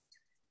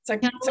 It's a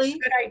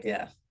good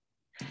idea.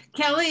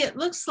 Kelly, it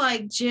looks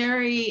like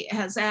Jerry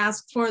has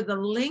asked for the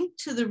link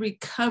to the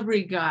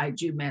recovery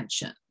guide you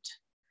mentioned.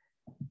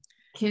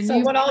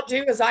 What I'll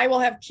do is I will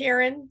have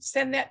Karen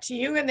send that to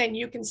you, and then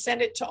you can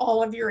send it to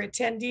all of your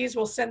attendees.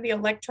 We'll send the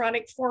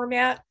electronic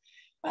format.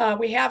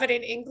 We have it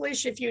in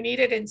English. If you need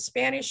it in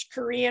Spanish,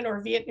 Korean,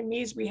 or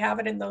Vietnamese, we have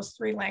it in those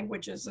 3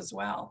 languages as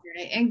well.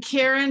 And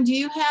Karen, do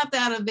you have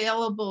that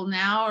available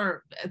now,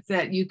 or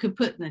that you could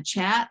put in the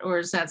chat, or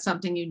is that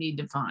something you need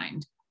to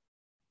find?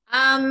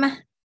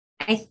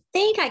 I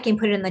think I can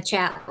put it in the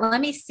chat.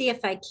 Let me see if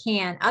I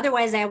can.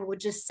 Otherwise, I will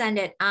just send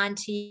it on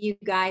to you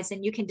guys,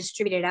 and you can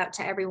distribute it out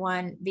to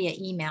everyone via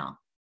email.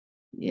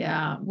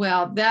 Yeah,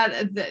 well,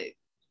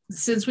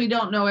 since we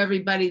don't know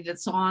everybody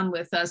that's on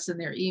with us and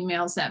their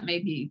emails, that may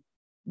be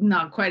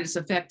not quite as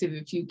effective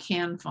if you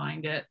can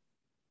find it.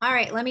 All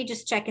right, let me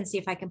just check and see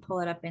if I can pull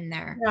it up in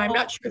there. No, I'm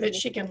not sure that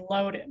she can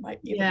load it. Might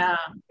be. Yeah.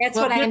 That's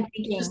Well, what I'm just-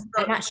 thinking. just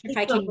I'm not sure if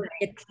I can.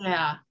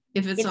 Yeah,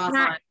 if it's It's online.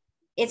 not.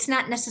 It's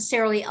not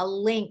necessarily a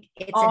link.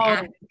 It's Oh.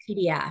 an actual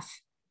PDF.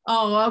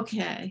 Oh,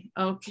 okay.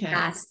 Okay.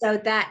 Yeah,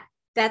 so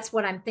that's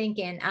what I'm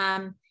thinking.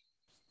 Yeah,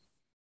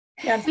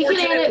 We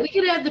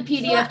could add the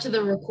PDF to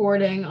the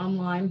recording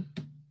online.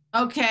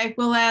 Okay,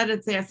 we'll add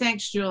it there.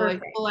 Thanks, Julie.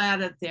 Perfect. We'll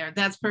add it there.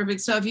 That's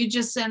perfect. So if you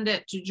just send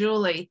it to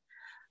Julie,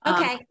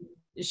 Okay.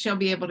 she'll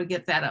be able to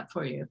get that up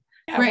for you.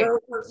 Yeah, Great. we're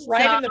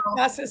right in the So-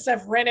 process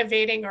of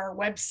renovating our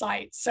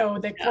website. So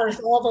of course,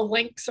 all the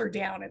links are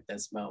down at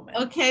this moment.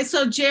 Okay,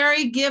 so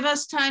Jerry, give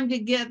us time to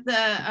get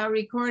the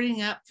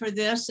recording up for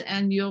this,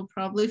 and you'll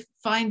probably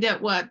find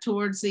it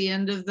towards the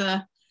end of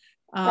the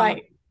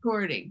Right.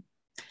 recording.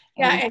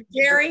 Yeah, and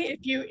Gary,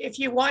 if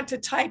you want to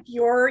type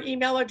your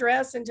email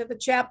address into the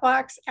chat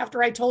box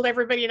after I told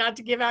everybody not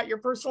to give out your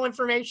personal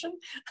information.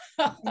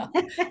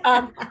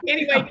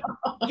 Anyway,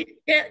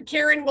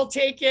 Karen will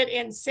take it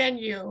and send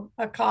you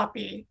a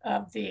copy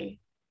of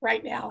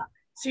right now,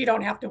 so you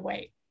don't have to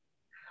wait.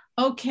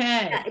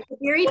 Okay. At the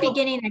very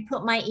beginning, I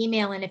put my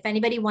email in. If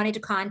anybody wanted to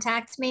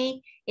contact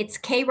me, it's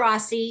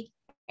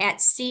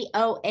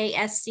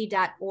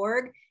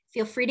krossi@coasc.org.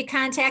 Feel free to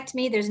contact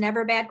me. There's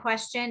never a bad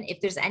question. If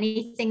there's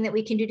anything that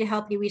we can do to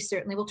help you, we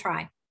certainly will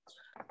try.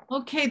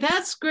 Okay,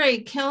 that's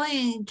great.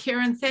 Kelly and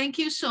Karen, thank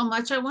you so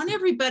much. I want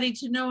everybody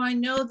to know, I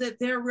know that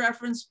their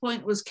reference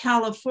point was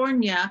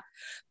California,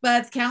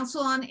 but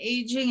Council on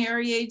Aging,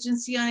 Area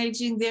Agency on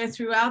Aging, they're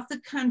throughout the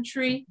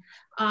country.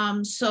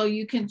 So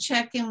you can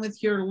check in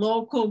with your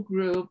local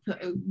group,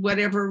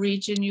 whatever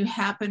region you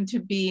happen to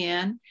be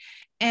in.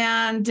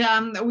 And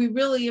we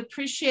really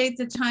appreciate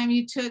the time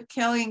you took,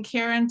 Kelly and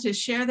Karen, to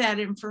share that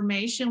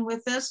information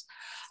with us.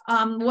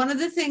 One of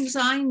the things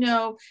I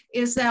know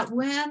is that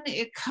when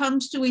it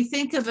comes to, we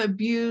think of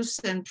abuse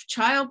and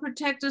child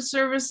protective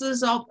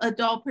services,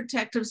 adult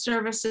protective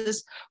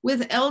services,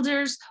 with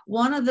elders,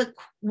 one of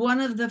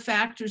the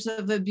factors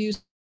of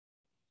abuse.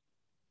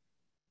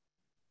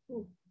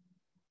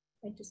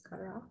 I just cut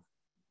her off.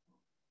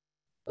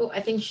 Oh, I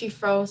think she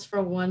froze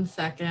for 1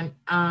 second.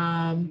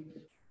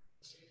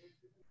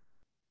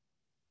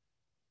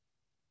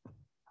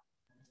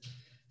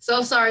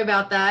 So sorry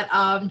about that.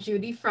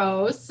 Judy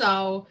froze.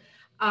 So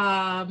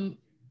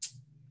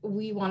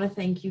we want to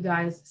thank you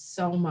guys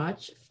so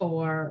much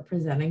for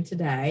presenting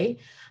today.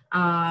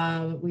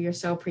 We are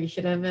so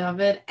appreciative of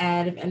it.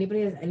 And if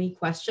anybody has any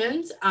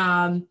questions,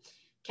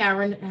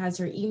 Karen has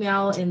her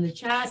email in the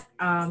chat.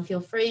 Feel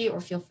free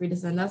to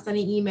send us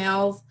any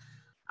emails.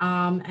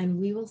 And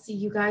we will see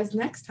you guys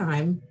next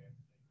time.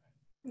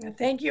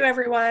 Thank you,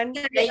 everyone.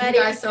 Thank you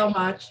guys so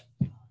much.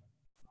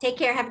 Take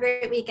care. Have a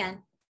great weekend.